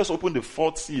 When Jesus opened the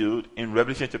fourth seal in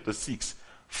Revelation chapter 6,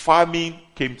 famine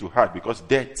came to heart because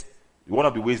death, one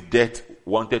of the ways death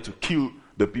wanted to kill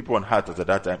the people on earth at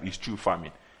that time is through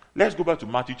famine. Let's go back to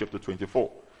Matthew chapter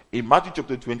 24. In Matthew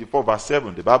chapter 24 verse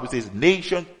 7, the Bible says,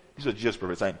 nation, this was Jesus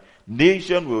prophesying,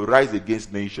 nation will rise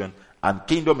against nation and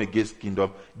kingdom against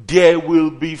kingdom. There will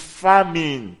be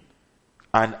famine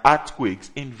and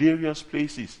earthquakes in various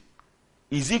places.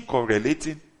 Is it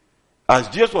correlating? As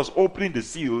Jesus was opening the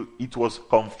seal, it was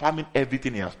confirming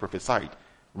everything he has prophesied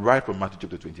right from Matthew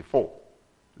chapter 24.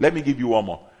 Let me give you one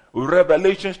more.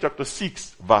 Revelation chapter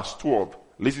 6 verse 12.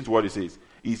 Listen to what it says.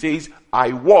 He says,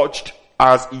 I watched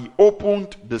as he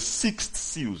opened the sixth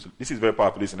seals. This is very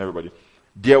powerful. Listen, everybody.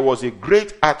 There was a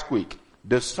great earthquake.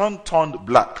 The sun turned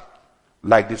black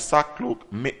like the sackcloth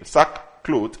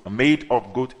made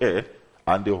of goat hair,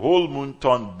 and the whole moon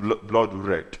turned blood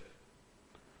red.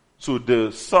 So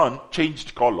the sun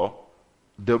changed color,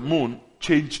 the moon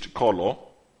changed color.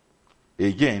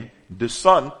 Again, the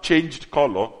sun changed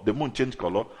color, the moon changed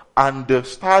color, and the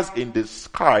stars in the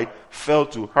sky fell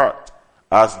to earth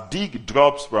as dew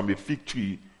drops from a fig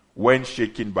tree when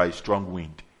shaken by a strong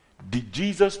wind. Did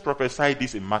Jesus prophesy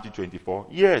this in Matthew 24?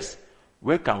 Yes.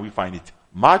 Where can we find it?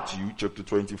 Matthew chapter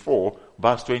 24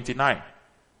 verse 29.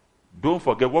 Don't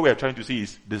forget, what we are trying to see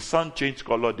is the sun changed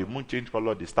color, the moon changed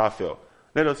color, the star fell.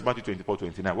 Let us see Matthew 24,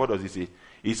 29. What does it say?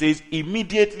 It says,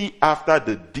 immediately after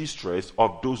the distress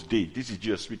of those days, this is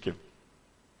Jesus speaking,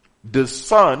 the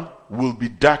sun will be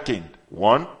darkened.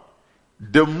 1.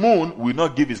 The moon will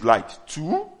not give its light.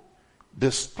 2.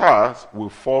 The stars will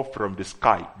fall from the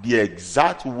sky. The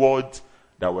exact words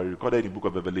that were recorded in the book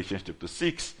of Revelation chapter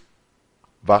 6,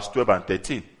 verse 12 and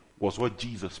 13 was what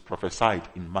Jesus prophesied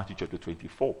in Matthew chapter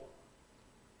 24.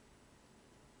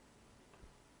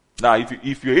 Now,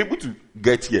 if you're able to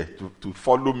get here to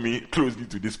follow me closely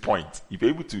to this point, if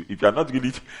you are not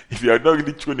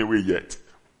really thrown away yet,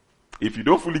 if you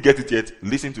don't fully get it yet,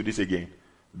 listen to this again.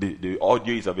 The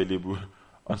audio is available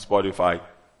on Spotify,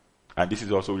 and this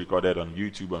is also recorded on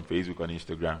YouTube, on Facebook, on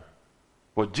Instagram.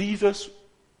 But Jesus,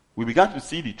 we began to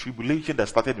see the tribulation that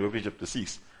started in Revelation chapter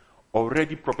 6,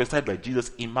 already prophesied by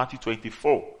Jesus in Matthew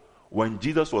 24, when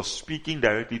Jesus was speaking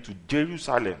directly to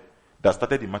Jerusalem, that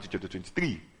started in Matthew chapter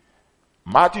 23.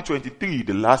 Matthew 23,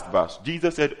 the last verse,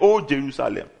 Jesus said, "O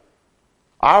Jerusalem,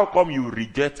 how come you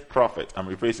reject prophets?" I'm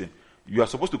rephrasing. You are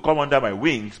supposed to come under my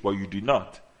wings, but you do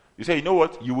not. You say, you know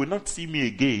what? You will not see me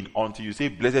again until you say,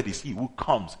 blessed is he who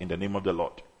comes in the name of the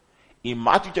Lord. In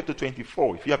Matthew chapter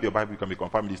 24, if you have your Bible, you can be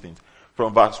confirming these things.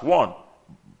 From verse 1,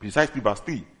 precisely verse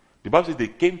 3, the Bible says they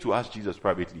came to ask Jesus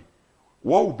privately,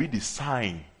 what will be the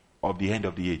sign of the end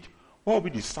of the age? What will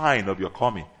be the sign of your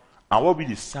coming? And what will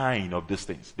be the sign of these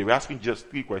things? They were asking just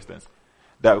 3 questions.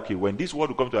 That, okay, when this world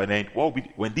will come to an end, what will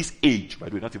be, when this age, by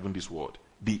the way, not even this world,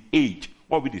 the age,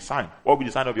 what will be the sign? What will be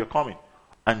the sign of your coming?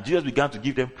 And Jesus began to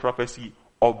give them prophecy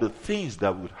of the things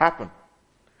that would happen.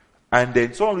 And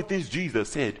then some of the things Jesus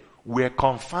said were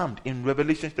confirmed in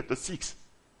Revelation chapter 6.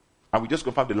 And we just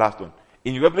confirmed the last one.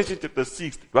 In Revelation chapter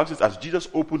 6, the Bible says, as Jesus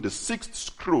opened the 6th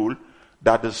scroll,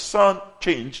 that the sun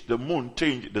changed, the moon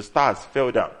changed, the stars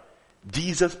fell down.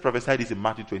 Jesus prophesied this in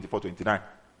Matthew 24, 29.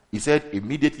 He said,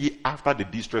 immediately after the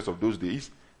distress of those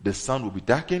days, the sun will be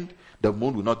darkened, the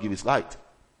moon will not give its light.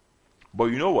 But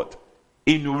you know what?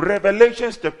 In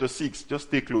Revelation chapter 6, just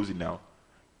stay close now.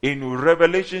 In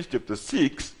Revelation chapter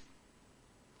 6,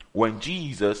 when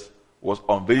Jesus was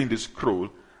unveiling the scroll,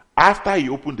 after he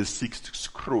opened the 6th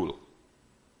scroll,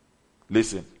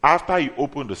 listen, after he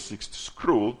opened the 6th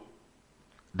scroll,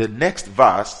 the next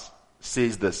verse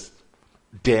says this.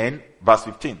 Then, verse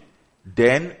 15,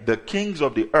 then the kings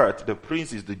of the earth, the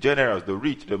princes, the generals, the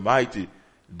rich, the mighty,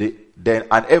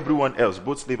 and everyone else,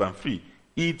 both slave and free,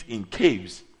 eat in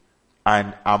caves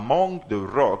and among the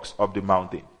rocks of the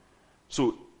mountain.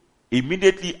 So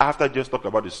immediately after just talking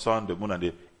about the sun, the moon,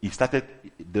 and he started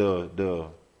the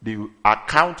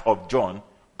account of John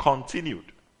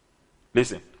continued.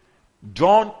 Listen,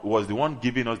 John was the one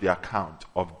giving us the account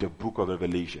of the book of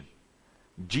Revelation.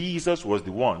 Jesus was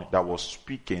the one that was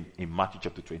speaking in Matthew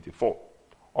chapter 24.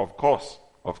 Of course,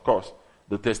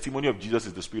 the testimony of Jesus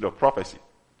is the spirit of prophecy.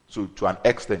 So to an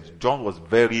extent, John was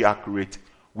very accurate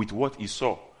with what he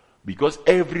saw, because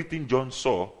everything John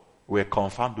saw were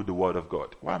confirmed with the word of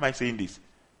God. Why am I saying this?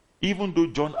 Even though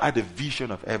John had a vision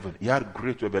of heaven, he had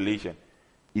great revelation,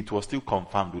 it was still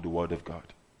confirmed with the word of God.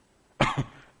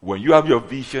 When you have your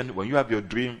vision, when you have your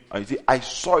dream, and you say, I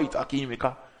saw it,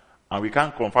 Akimeka, and we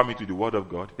can't confirm it with the word of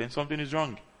God, then something is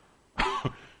wrong.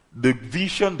 The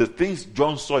vision, the things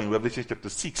John saw in Revelation chapter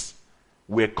 6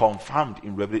 were confirmed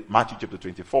in Matthew chapter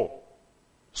 24.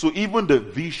 So even the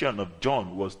vision of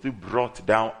John was still brought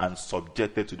down and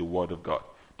subjected to the word of God.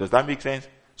 Does that make sense?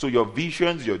 So your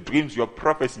visions, your dreams, your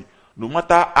prophecy, no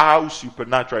matter how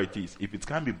supernatural it is, if it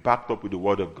can be backed up with the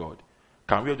word of God,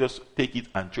 can we just take it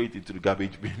and throw it into the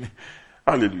garbage bin?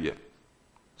 Hallelujah.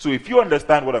 So if you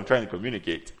understand what I'm trying to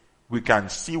communicate, we can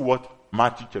see what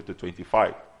Matthew chapter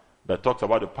 25, that talks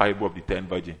about the parable of the 10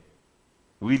 virgins,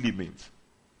 really means.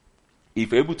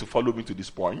 If you're able to follow me to this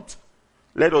point,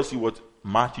 let us see what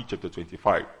Matthew chapter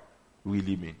 25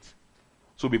 really means.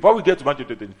 So before we get to Matthew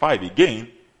chapter 25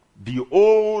 again, the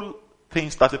whole thing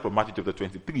started from Matthew chapter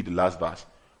 23, the last verse,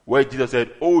 where Jesus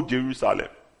said, "O Jerusalem,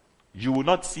 you will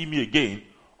not see me again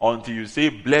until you say,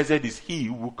 blessed is he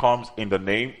who comes in the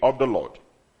name of the Lord."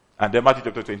 And then Matthew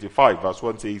chapter 25 verse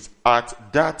 1 says,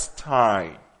 at that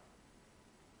time,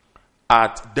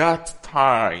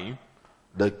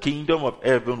 the kingdom of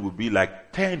heaven will be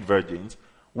like 10 virgins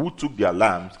who took their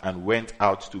lamps and went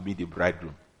out to meet the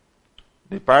bridegroom.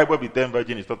 The parable of the 10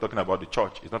 virgins is not talking about the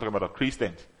church. It's not talking about the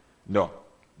Christians. No.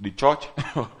 The church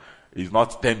is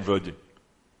not 10 virgins.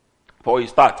 For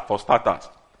starters,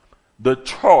 the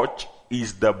church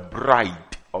is the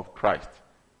bride of Christ,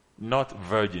 not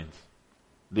virgins.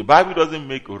 The Bible doesn't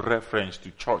make reference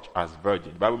to church as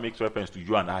virgin. The Bible makes reference to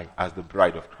you and I as the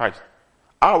bride of Christ.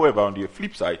 However, on the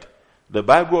flip side, the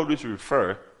Bible always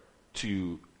refers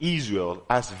to Israel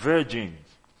as virgins.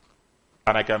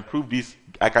 And I can prove this.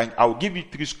 I'll give you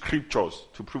 3 scriptures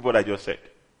to prove what I just said.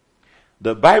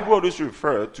 The Bible always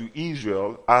refers to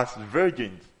Israel as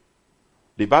virgins.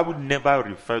 The Bible never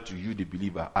refers to you, the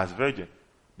believer, as virgin.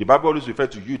 The Bible always refers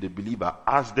to you, the believer,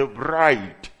 as the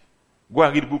bride. Go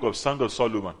and read the book of Song of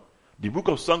Solomon. The book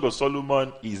of Song of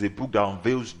Solomon is a book that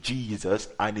unveils Jesus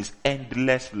and his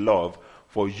endless love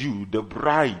for you, the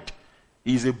bride.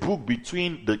 It is a book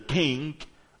between the king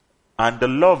and the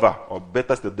lover, or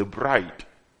better still, the bride.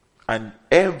 And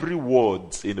every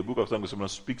word in the book of Song of Solomon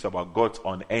speaks about God's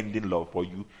unending love for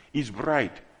you, his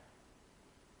bride.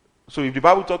 So if the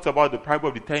Bible talks about the parable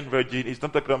of the 10 virgins, it's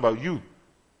not talking about you.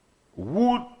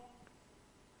 Who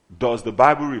does the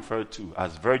Bible refer to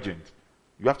as virgins?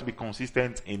 You have to be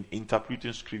consistent in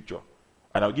interpreting scripture.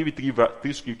 And I'll give you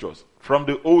 3 scriptures from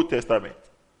the Old Testament.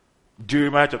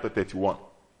 Jeremiah chapter 31.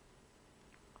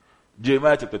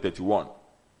 Jeremiah chapter 31.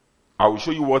 I will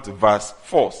show you what verse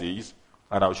 4 says,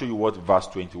 and I will show you what verse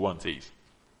 21 says.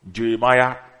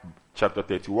 Jeremiah chapter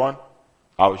 31.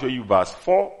 I will show you verse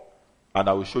 4, and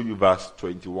I will show you verse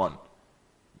 21.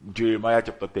 Jeremiah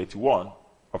chapter 31.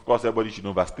 Of course, everybody should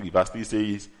know verse 3. Verse 3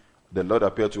 says, the Lord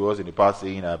appeared to us in the past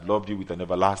saying, I have loved you with an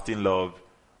everlasting love.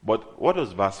 But what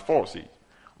does verse 4 say?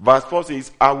 Verse 4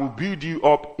 says, I will build you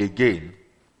up again,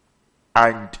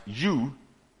 and you,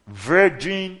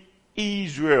 virgin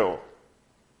Israel,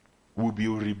 will be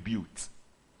rebuilt.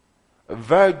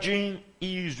 Virgin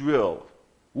Israel.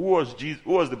 Who was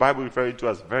the Bible referring to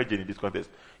as virgin in this context?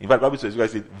 In fact, the Bible says,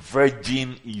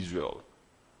 virgin Israel.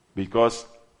 Because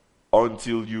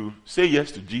until you say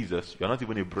yes to Jesus, you're not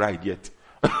even a bride yet.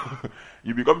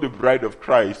 You become the bride of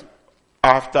Christ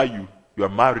after you are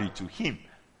married to him.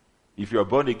 If you are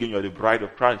born again, you are the bride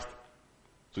of Christ.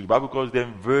 So the Bible calls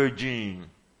them virgin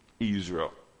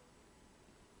Israel.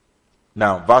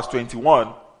 Now, verse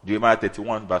 21, Jeremiah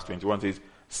 31, verse 21 says,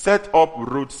 set up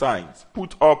road signs,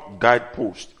 put up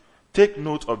guideposts, take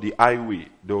note of the highway,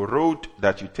 the road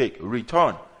that you take,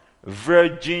 return.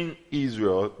 Virgin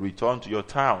Israel, return to your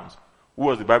towns. Who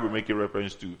was the Bible making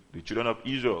reference to? The children of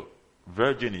Israel.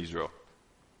 Virgin Israel.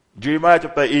 Jeremiah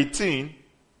chapter 18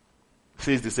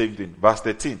 says the same thing. Verse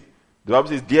 13. The Bible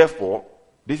says, therefore,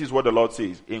 this is what the Lord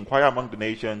says. Inquire among the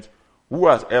nations, Who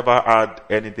has ever had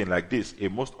anything like this? A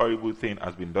most horrible thing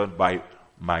has been done by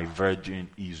my virgin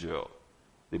Israel.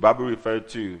 The Bible referred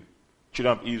to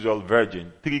children of Israel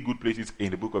virgin 3 good places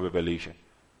in the book of Revelation.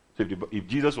 So if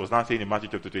Jesus was now saying in Matthew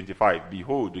chapter 25,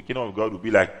 behold, the kingdom of God will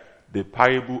be like the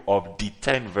parable of the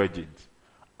 10 virgins.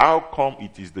 How come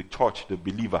it is the church, the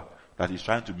believer, that is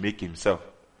trying to make himself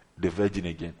the virgin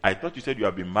again? I thought you said you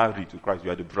have been married to Christ.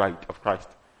 You are the bride of Christ.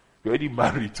 You're already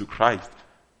married to Christ.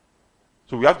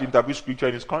 So we have to interpret scripture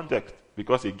in its context.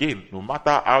 Because again, no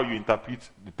matter how you interpret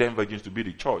the 10 virgins to be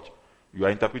the church, you are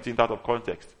interpreting that out of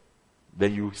context.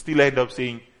 Then you still end up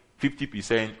saying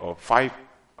 50% or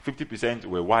 50%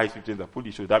 were wise, 50% are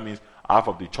foolish. So that means half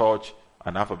of the church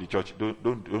and half of the church.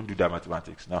 Don't do that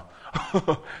mathematics now.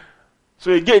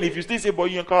 So again, if you still say, boy,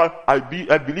 I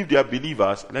believe they are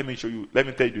believers, let me tell you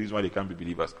the reason why they can't be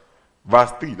believers.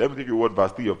 Verse 3, let me take you what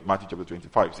verse 3 of Matthew chapter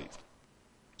 25 says.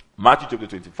 Matthew chapter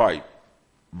 25,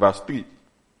 verse 3.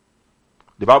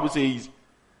 The Bible says,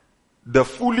 the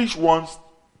foolish ones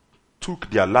took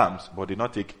their lamps, but did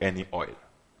not take any oil.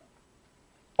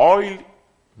 Oil,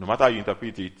 no matter how you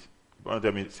interpret it, if you want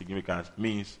to tell me significance,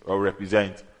 means or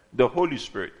represents the Holy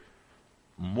Spirit.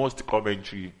 Most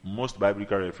commentary, most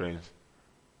biblical reference,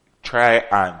 try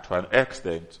and to an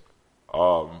extent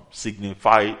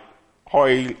signify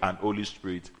oil and Holy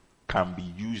Spirit can be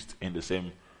used in the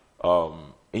same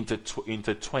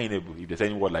intertwinable, if there's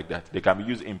any word like that. They can be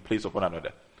used in place of one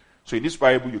another. So in this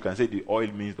parable, you can say the oil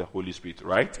means the Holy Spirit,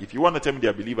 right? If you want to tell me they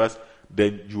are believers,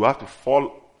 then you have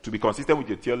to be consistent with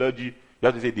your theology. You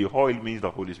have to say the oil means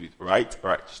the Holy Spirit, right?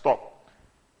 All right, stop.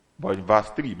 But in verse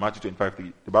 3, Matthew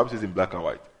 25:3, the Bible says in black and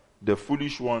white, the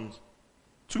foolish ones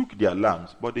took their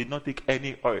lamps, but they did not take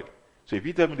any oil. So if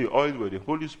you tell me the oil were the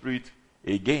Holy Spirit,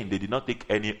 again, they did not take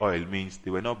any oil, means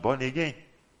they were not born again.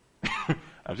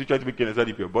 I'm still trying to make you understand,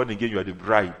 if you're born again, you are the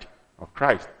bride of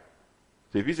Christ.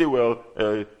 So if you say, well,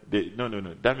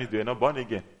 no, that means they are not born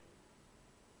again.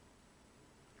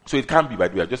 So it can be, by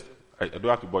the way, I don't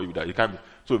have to bore you with that. It can be.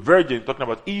 So virgin, talking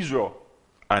about Israel.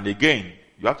 And again,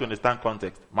 you have to understand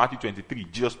context. Matthew 23,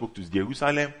 Jesus spoke to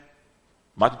Jerusalem.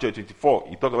 Matthew 24,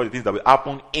 he talked about the things that will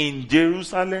happen in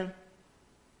Jerusalem,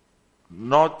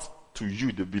 not to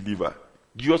you, the believer.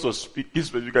 Jesus was speaking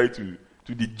specifically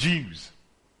to the Jews.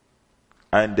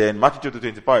 And then Matthew chapter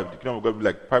 25, the kingdom of God will be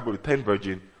like parable of the 10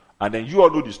 virgins. And then you all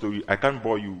know the story. I can't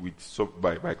bore you with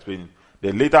by explaining.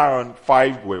 Then later on,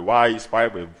 5 were wise,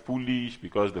 5 were foolish,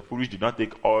 because the foolish did not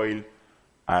take oil.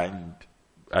 And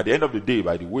at the end of the day,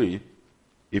 by the way,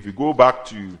 if you go back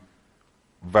to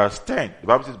verse 10, the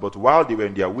Bible says, but while they were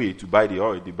on their way to buy the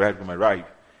oil, the bridegroom arrived.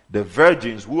 The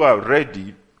virgins who are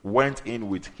ready went in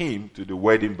with him to the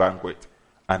wedding banquet,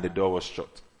 and the door was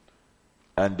shut.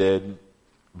 And then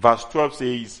verse 12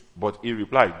 says, but he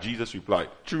replied, Jesus replied,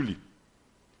 truly,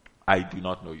 I do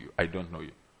not know you. I don't know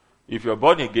you. If you're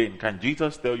born again, can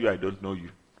Jesus tell you, I don't know you?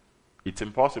 It's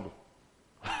impossible.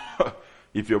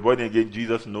 If you're born again,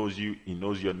 Jesus knows you. He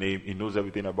knows your name. He knows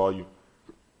everything about you.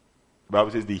 The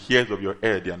Bible says the hairs of your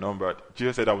head, they are numbered.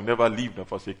 Jesus said, I will never leave nor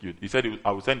forsake you. He said,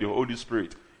 I will send the Holy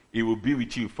Spirit. He will be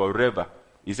with you forever.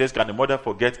 He says, can the mother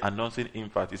forget announcing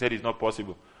infant? He said, it's not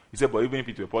possible. He said, but even if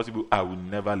it were possible, I will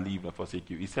never leave nor forsake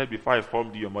you. He said, before I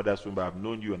formed you, your mother's womb, I have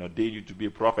known you and ordained you to be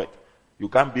a prophet. You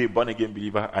can't be a born-again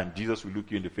believer and Jesus will look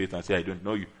you in the face and say, I don't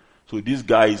know you. So this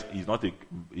guy is not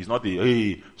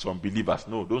some believers.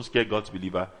 No, don't scare God's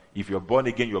believer. If you're born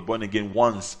again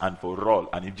once and for all.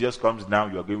 And if Jesus comes now,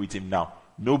 you are going with him now.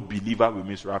 No believer will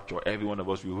miss rapture. Every one of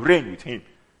us will reign with him.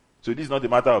 So this is not a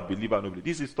matter of believer or no believer.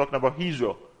 This is talking about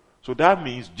Israel. So that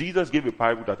means Jesus gave a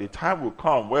parable that a time will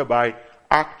come whereby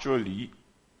actually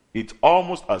it's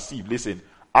almost as if, listen,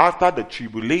 after the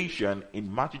tribulation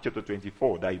in Matthew chapter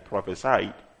 24 that he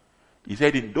prophesied, he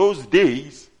said in those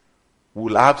days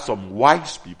we'll have some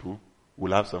wise people,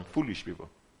 we'll have some foolish people.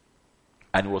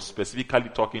 And he was specifically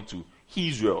talking to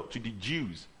Israel, to the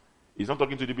Jews. He's not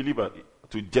talking to the believer,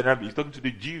 he's talking to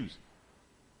the Jews.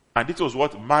 And this was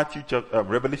what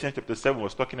Revelation chapter 7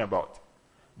 was talking about.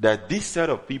 That this set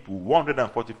of people,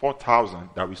 144,000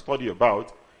 that we study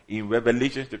about in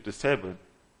Revelation chapter 7,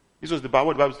 this was what the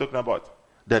Bible was talking about.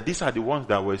 That these are the ones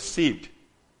that were saved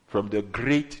from the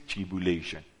great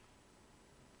tribulation.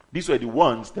 These were the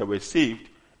ones that were saved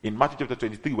in Matthew chapter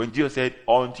 23 when Jesus said,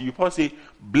 until you first say,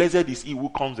 blessed is he who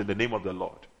comes in the name of the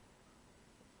Lord.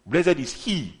 Blessed is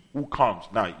he who comes.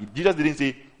 Now, Jesus didn't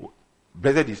say,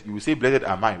 blessed is, you will say, blessed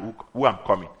am I who am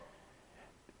coming.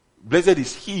 Blessed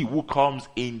is he who comes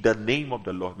in the name of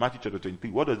the Lord. Matthew chapter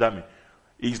 23. What does that mean?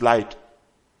 It's like,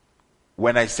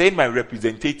 when I send my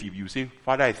representative, you say,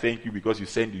 Father, I thank you because you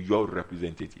send your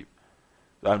representative.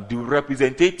 And the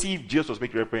representative Jesus was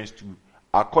making reference to,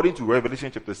 according to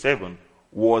Revelation chapter 7,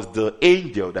 was the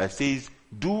angel that says,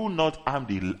 do not harm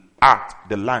the earth,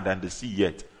 the land, and the sea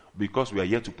yet, because we are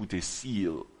yet to put a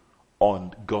seal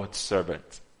on God's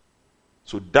servant.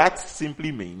 So that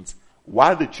simply means,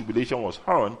 while the tribulation was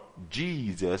on,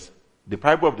 Jesus, the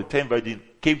parable of the 10 virgins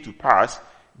came to pass.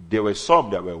 There were some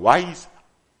that were wise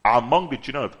among the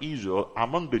children of Israel,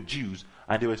 among the Jews,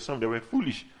 and there were some that were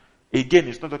foolish. Again,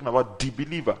 it's not talking about the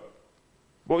believer.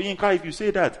 But Yinka, if you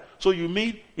say that, so you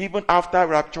mean even after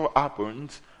rapture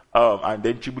happens, and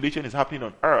then tribulation is happening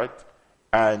on earth,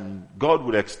 and God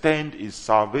will extend his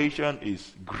salvation,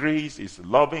 his grace, his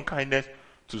loving kindness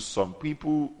to some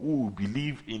people who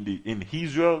believe in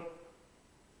Israel?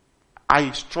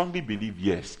 I strongly believe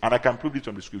yes, and I can prove it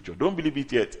from the scripture. Don't believe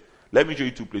it yet. Let me show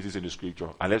you two places in the scripture,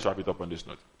 and let's wrap it up on this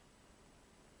note.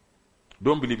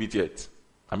 Don't believe it yet.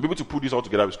 I'm able to put this all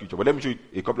together with scripture, but let me show you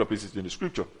a couple of places in the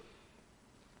scripture.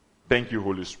 Thank you,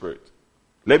 Holy Spirit.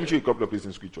 Let me show you a couple of places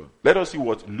in scripture. Let us see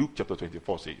what Luke chapter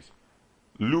 24 says.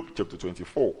 Luke chapter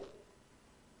 24.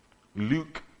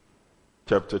 Luke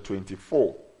chapter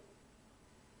 24.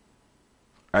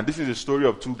 And this is the story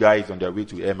of two guys on their way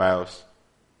to Emmaus.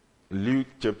 Luke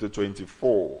chapter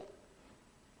 24.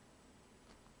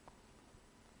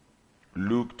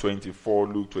 Luke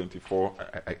 24.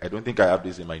 I don't think I have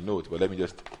this in my notes, but let me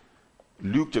just...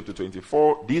 Luke chapter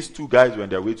 24. These two guys were on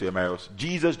their way to Emmaus.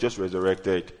 Jesus just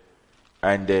resurrected.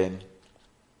 And then...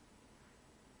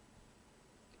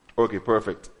 Okay,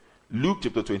 perfect. Luke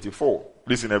chapter 24.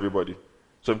 Listen, everybody.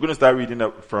 So I'm going to start reading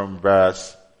up from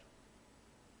verse...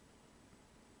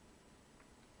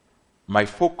 My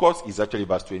focus is actually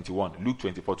verse 21. Luke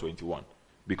 24:21.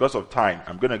 Because of time,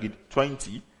 I'm going to give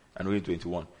 20 and read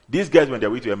 21. These guys, when they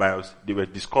were to Emmaus, they were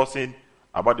discussing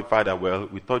about the fact that, well,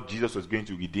 we thought Jesus was going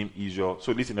to redeem Israel.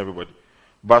 So listen, everybody.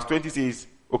 Verse 20 says,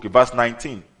 okay, verse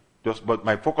 19. But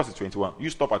my focus is 21. You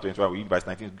stop at 21, we read verse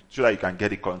 19 so that you can get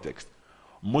the context.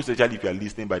 Most especially if you are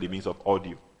listening by the means of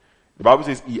audio. The Bible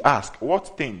says, he asked,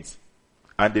 what things?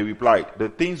 And they replied, the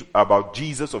things about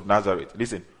Jesus of Nazareth.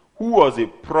 Listen, who was a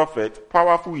prophet,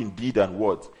 powerful in deed and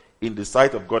words, in the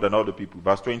sight of God and all the people.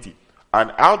 Verse 20.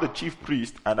 And how the chief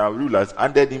priests and our rulers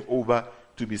handed him over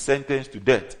to be sentenced to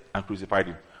death and crucified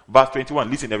him. Verse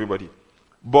 21. Listen, everybody.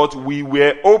 But we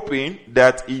were hoping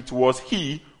that it was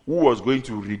he who was going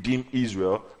to redeem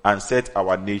Israel and set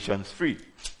our nations free.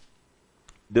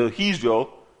 The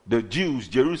Israel, the Jews,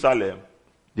 Jerusalem,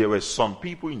 there were some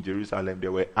people in Jerusalem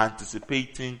that were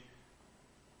anticipating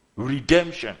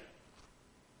redemption.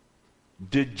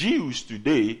 The Jews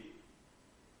today,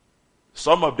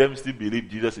 some of them still believe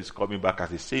Jesus is coming back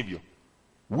as a savior.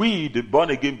 We, the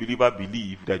born-again believer,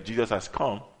 believe that Jesus has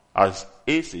come as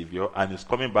a savior and is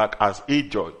coming back as a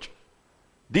judge.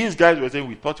 These guys were saying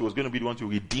we thought he was going to be the one to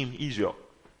redeem Israel.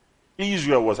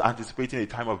 Israel was anticipating a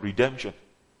time of redemption.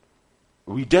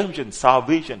 Redemption,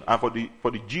 salvation, and for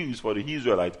the Jews, for the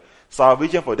Israelites,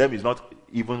 salvation for them is not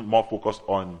even more focused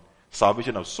on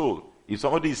salvation of soul. If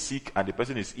somebody is sick and the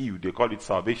person is ill, they call it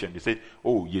salvation. They say,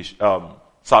 oh, yes,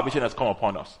 salvation has come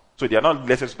upon us. So they are not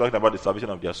necessarily talking about the salvation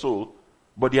of their soul,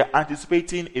 but they are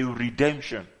anticipating a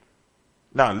redemption.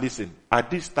 Now listen, at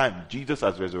this time, Jesus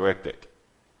has resurrected.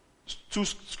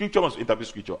 Scripture must interpret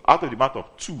scripture. Out of the mouth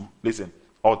of two, listen,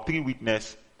 or three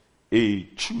witness, a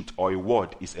truth or a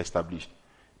word is established.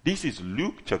 This is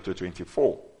Luke chapter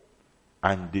 24.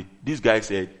 And this guy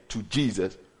said to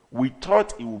Jesus, we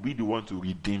thought he would be the one to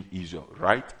redeem Israel,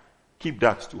 right? Keep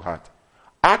that to heart.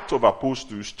 Acts of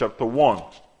Apostles chapter 1.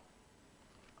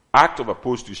 Acts of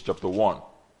Apostles chapter 1.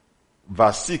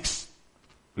 Verse 6.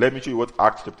 Let me show you what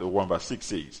Acts chapter 1 verse 6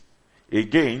 says.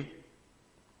 Again,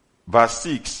 verse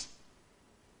 6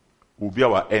 will be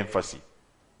our emphasis.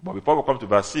 But before we come to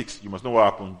verse 6, you must know what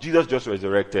happened. Jesus just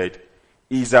resurrected.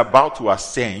 He's about to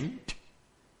ascend.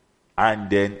 And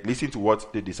then listen to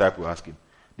what the disciple asked him.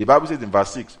 The Bible says in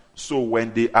verse 6, so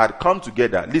when they had come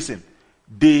together, listen,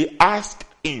 they asked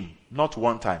him, not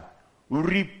one time,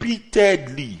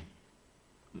 repeatedly.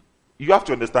 You have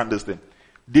to understand this thing.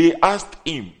 They asked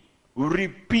him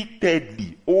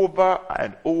repeatedly, over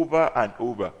and over and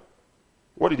over.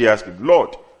 What did they ask him?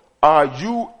 Lord, are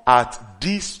you at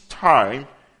this time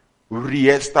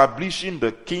reestablishing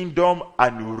the kingdom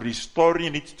and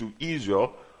restoring it to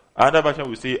Israel? Another version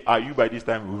will say, are you by this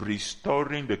time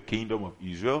restoring the kingdom of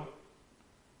Israel?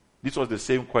 This was the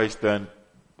same question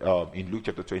in Luke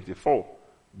chapter 24.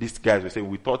 These guys were saying,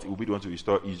 we thought it would be the one to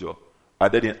restore Israel.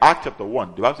 And then in Acts chapter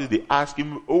 1, the Bible says they asked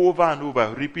him over and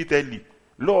over, repeatedly,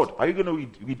 Lord, are you going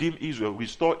to redeem Israel,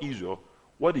 restore Israel?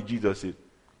 What did Jesus say?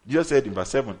 Jesus said in verse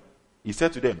 7, he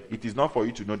said to them, it is not for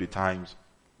you to know the times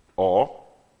or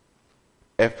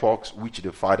efforts which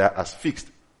the Father has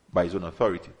fixed by his own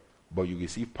authority. But you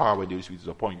receive power when the Holy Spirit is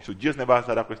upon you. So Jesus never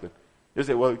answered that question. He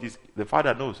said, well, it is the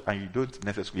Father knows, and you don't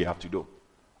necessarily have to know.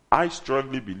 I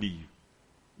strongly believe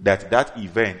that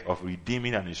event of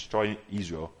redeeming and destroying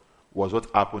Israel was what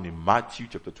happened in Matthew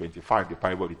chapter 25, the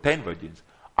parable of the 10 virgins.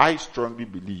 I strongly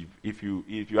believe, if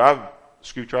you have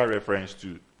scriptural reference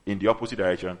to in the opposite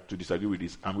direction to disagree with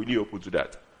this, I'm really open to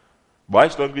that. But I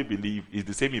strongly believe it's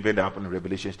the same event that happened in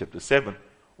Revelation chapter 7,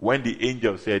 when the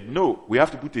angel said, no, we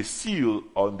have to put a seal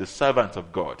on the servants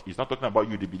of God. He's not talking about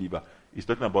you, the believer. He's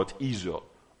talking about Israel.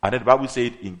 And then the Bible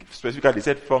said, specifically, they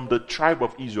said, from the tribe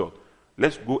of Israel.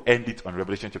 Let's go end it on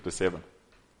Revelation chapter 7.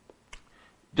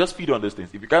 Just feed on those things.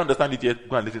 If you can't understand it yet,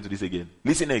 go and listen to this again.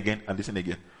 Listen again and listen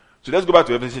again. So let's go back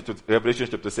to Revelation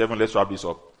chapter 7. Let's wrap this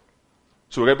up.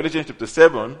 So Revelation chapter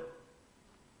 7,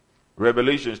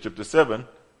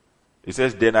 it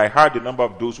says, then I heard the number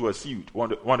of those who were sealed,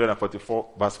 144,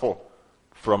 verse 4,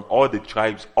 from all the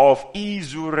tribes of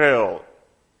Israel,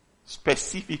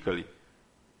 specifically.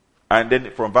 And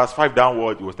then from verse 5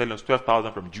 downward, it was telling us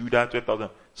 12,000 from Judah, 12,000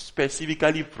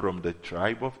 specifically from the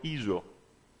tribe of Israel.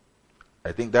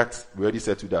 I think we already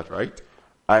said to that, right?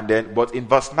 And then, but in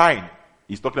verse 9,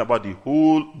 he's talking about the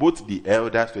whole, both the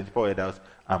elders, 24 elders,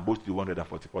 and both the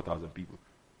 144,000 people.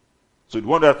 So the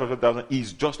 144,000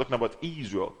 is just talking about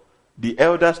Israel. The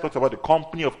elders talked about the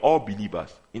company of all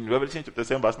believers. In Revelation chapter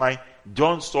 7, verse 9,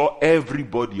 John saw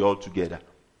everybody all together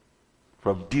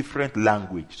from different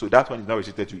language. So that's when it's now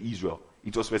restricted to Israel.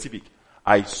 It was specific.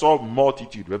 I saw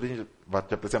multitude. Revelation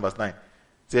chapter 7, verse 9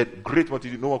 said, great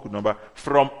multitude, no one could number,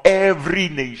 from every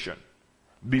nation.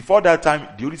 Before that time,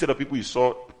 the only set of people you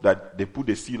saw that they put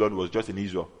the seal on was just in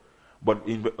Israel. But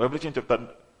in Revelation chapter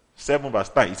 7,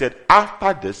 verse 9, he said,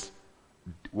 after this,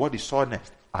 what he saw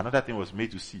next, another thing was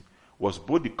made to see, was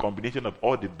both the combination of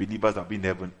all the believers that have been in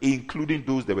heaven, including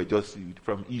those that were just sealed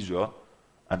from Israel.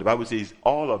 And the Bible says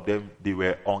all of them, they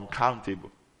were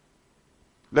uncountable.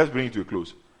 Let's bring it to a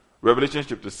close. Revelation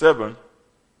chapter 7.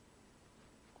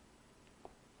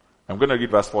 I'm going to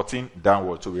read verse 14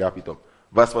 downward, so we wrap it up.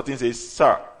 Verse 14 says,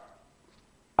 sir,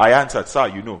 I answered, sir,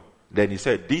 you know. Then he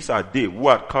said, these are they who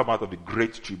had come out of the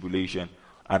great tribulation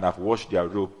and have washed their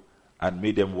robe and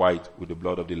made them white with the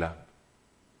blood of the Lamb.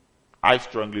 I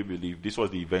strongly believe this was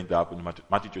the event that happened in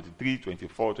Matthew 23,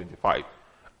 24, 25.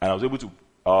 And I was able to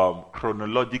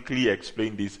chronologically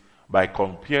explain this by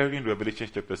comparing Revelation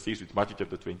chapter 6 with Matthew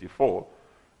chapter 24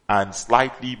 and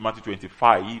slightly Matthew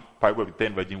 25, parable of the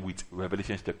 10 virgins, with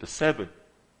Revelation chapter 7.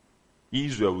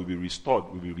 Israel will be restored,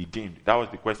 will be redeemed. That was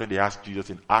the question they asked Jesus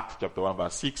in Acts chapter 1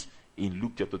 verse 6, in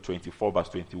Luke chapter 24 verse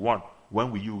 21.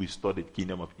 When will you restore the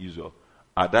kingdom of Israel?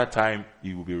 At that time,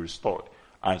 it will be restored.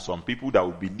 And some people that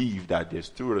will believe that there's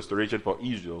still restoration for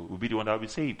Israel will be the one that will be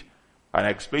saved. And I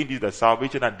explained this, that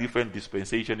salvation at different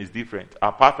dispensation is different.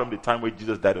 Apart from the time when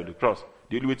Jesus died on the cross,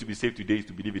 the only way to be saved today is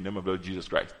to believe in the name of Lord Jesus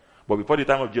Christ. But before the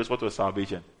time of Jesus, what was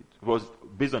salvation? It was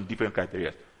based on different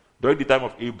criteria. During the time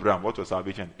of Abraham, what was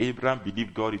salvation? Abraham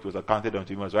believed God, it was accounted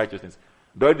unto him as righteousness.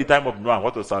 During the time of Noah,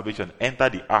 what was salvation? Enter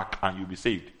the ark and you'll be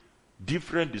saved.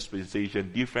 Different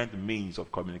dispensation, different means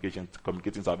of communicating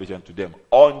salvation to them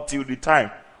until the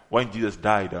time when Jesus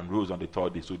died and rose on the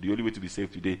third day. So the only way to be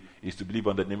saved today is to believe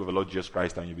on the name of the Lord Jesus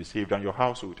Christ and you'll be saved and your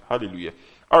household. Hallelujah.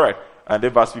 Alright, and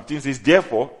then verse 15 says,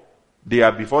 therefore, they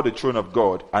are before the throne of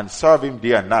God and serve him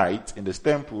day and night in this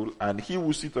temple, and he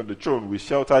who sits on the throne will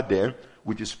shelter them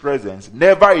with his presence.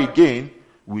 Never again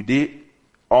will they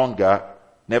hunger,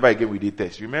 never again will they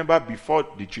thirst. Remember, before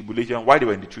the tribulation, while they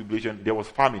were in the tribulation, there was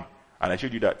famine. And I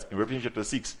showed you that in Revelation chapter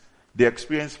 6. They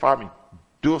experienced famine.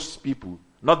 Those people,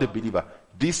 not the believer,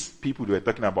 these people they were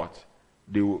talking about,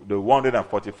 the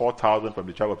 144,000 from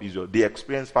the tribe of Israel, they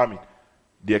experienced famine.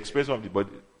 They experienced famine, but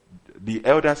the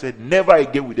elder said, never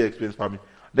again will they experience famine.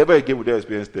 Never again will they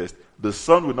experience thirst. The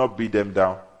sun will not beat them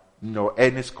down, nor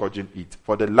any scourging heat.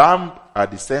 For the Lamb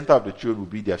at the center of the throne will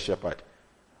be their shepherd.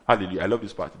 Hallelujah. I love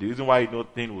this part. The reason why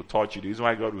nothing will touch you, the reason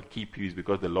why God will keep you is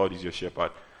because the Lord is your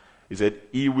shepherd. He said,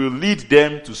 he will lead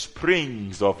them to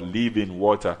springs of living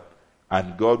water,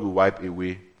 and God will wipe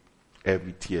away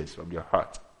every tears from your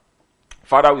heart.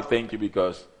 Father, we thank you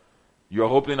because you are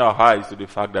opening our eyes to the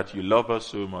fact that you love us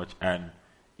so much, and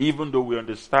even though we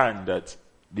understand that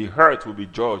the earth will be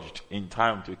judged in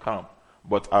time to come,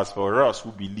 but as for us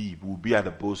who believe, we'll be at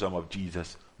the bosom of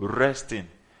Jesus, resting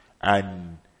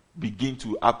and begin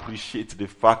to appreciate the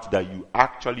fact that you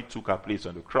actually took our place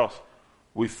on the cross.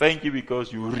 We thank you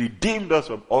because you redeemed us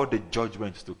from all the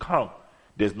judgments to come.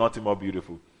 There's nothing more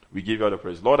beautiful. We give you all the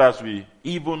praise. Lord, as we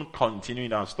even continue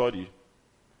in our study,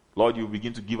 Lord, you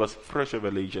begin to give us fresh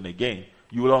revelation again.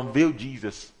 You will unveil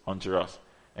Jesus unto us.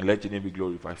 and let your name be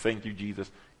glorified. Thank you, Jesus,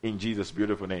 in Jesus'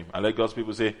 beautiful name. And let God's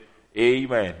people say,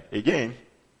 amen. Again,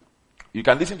 you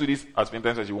can listen to this as many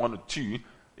times as you want to.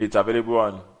 It's available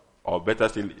on, or better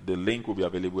still, the link will be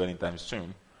available anytime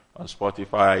soon on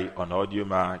Spotify, on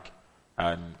AudioMac,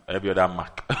 and every other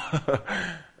Mac.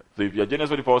 So if you're joining us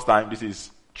for the first time, this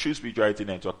is True Spirituality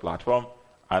Network platform.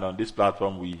 And on this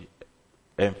platform, we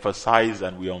emphasize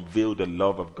and we unveil the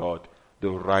love of God, the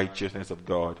righteousness of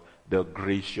God, the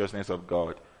graciousness of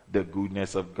God, the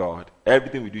goodness of God.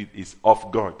 Everything we do is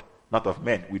of God, not of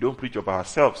men. We don't preach of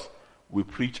ourselves. We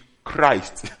preach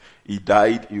Christ. He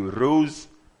died, he rose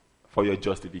for your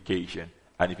justification.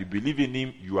 And if you believe in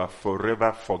him, you are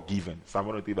forever forgiven. Psalm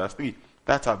 103 verse 3.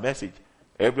 That's our message.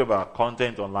 Every of our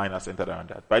content online is centered around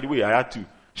that. By the way, I had to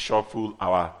shuffle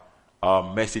our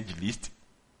message list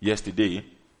yesterday.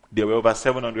 There were over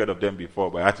 700 of them before,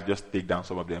 but I had to just take down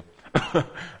some of them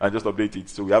and just update it.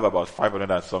 So we have about 500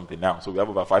 and something now. So we have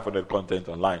over 500 content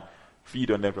online.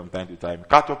 Feed on them from time to time.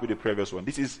 Catch up with the previous one.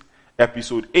 This is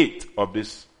episode 8 of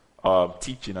this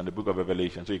teaching on the book of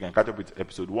Revelation. So you can catch up with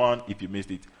episode 1 if you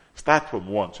missed it. Start from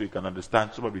 1 so you can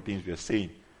understand some of the things we are saying.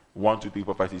 1, 2, 3,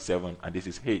 4, 5, 6, 7, and this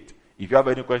is 8. If you have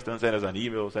any questions, send us an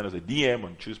email, send us a DM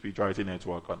on True Spirituality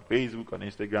Network on Facebook, on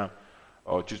Instagram,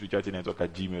 or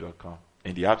truespiritualitynetwork@gmail.com.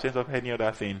 In the absence of any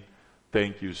other thing,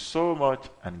 thank you so much,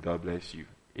 and God bless you.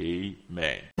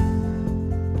 Amen.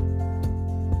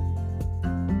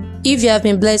 If you have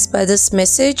been blessed by this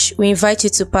message, we invite you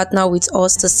to partner with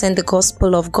us to send the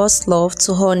gospel of God's love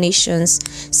to all nations.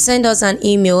 Send us an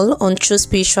email on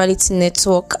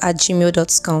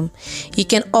truespiritualitynetwork@gmail.com. You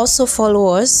can also follow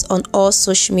us on all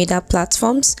social media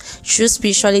platforms, True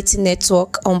Spirituality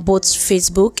Network on both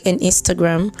Facebook and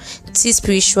Instagram, T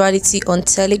Spirituality on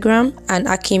Telegram, and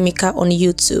Akimika on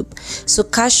YouTube. So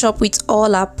catch up with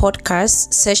all our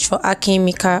podcasts. Search for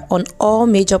Akimika on all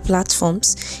major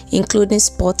platforms, including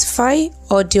Spotify,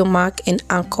 AudioMac, and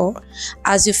Anchor.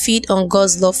 As you feed on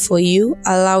God's love for you,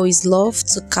 allow his love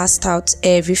to cast out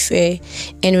every fear.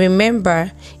 And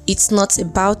remember, it's not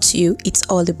about you, it's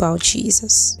all about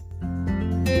Jesus.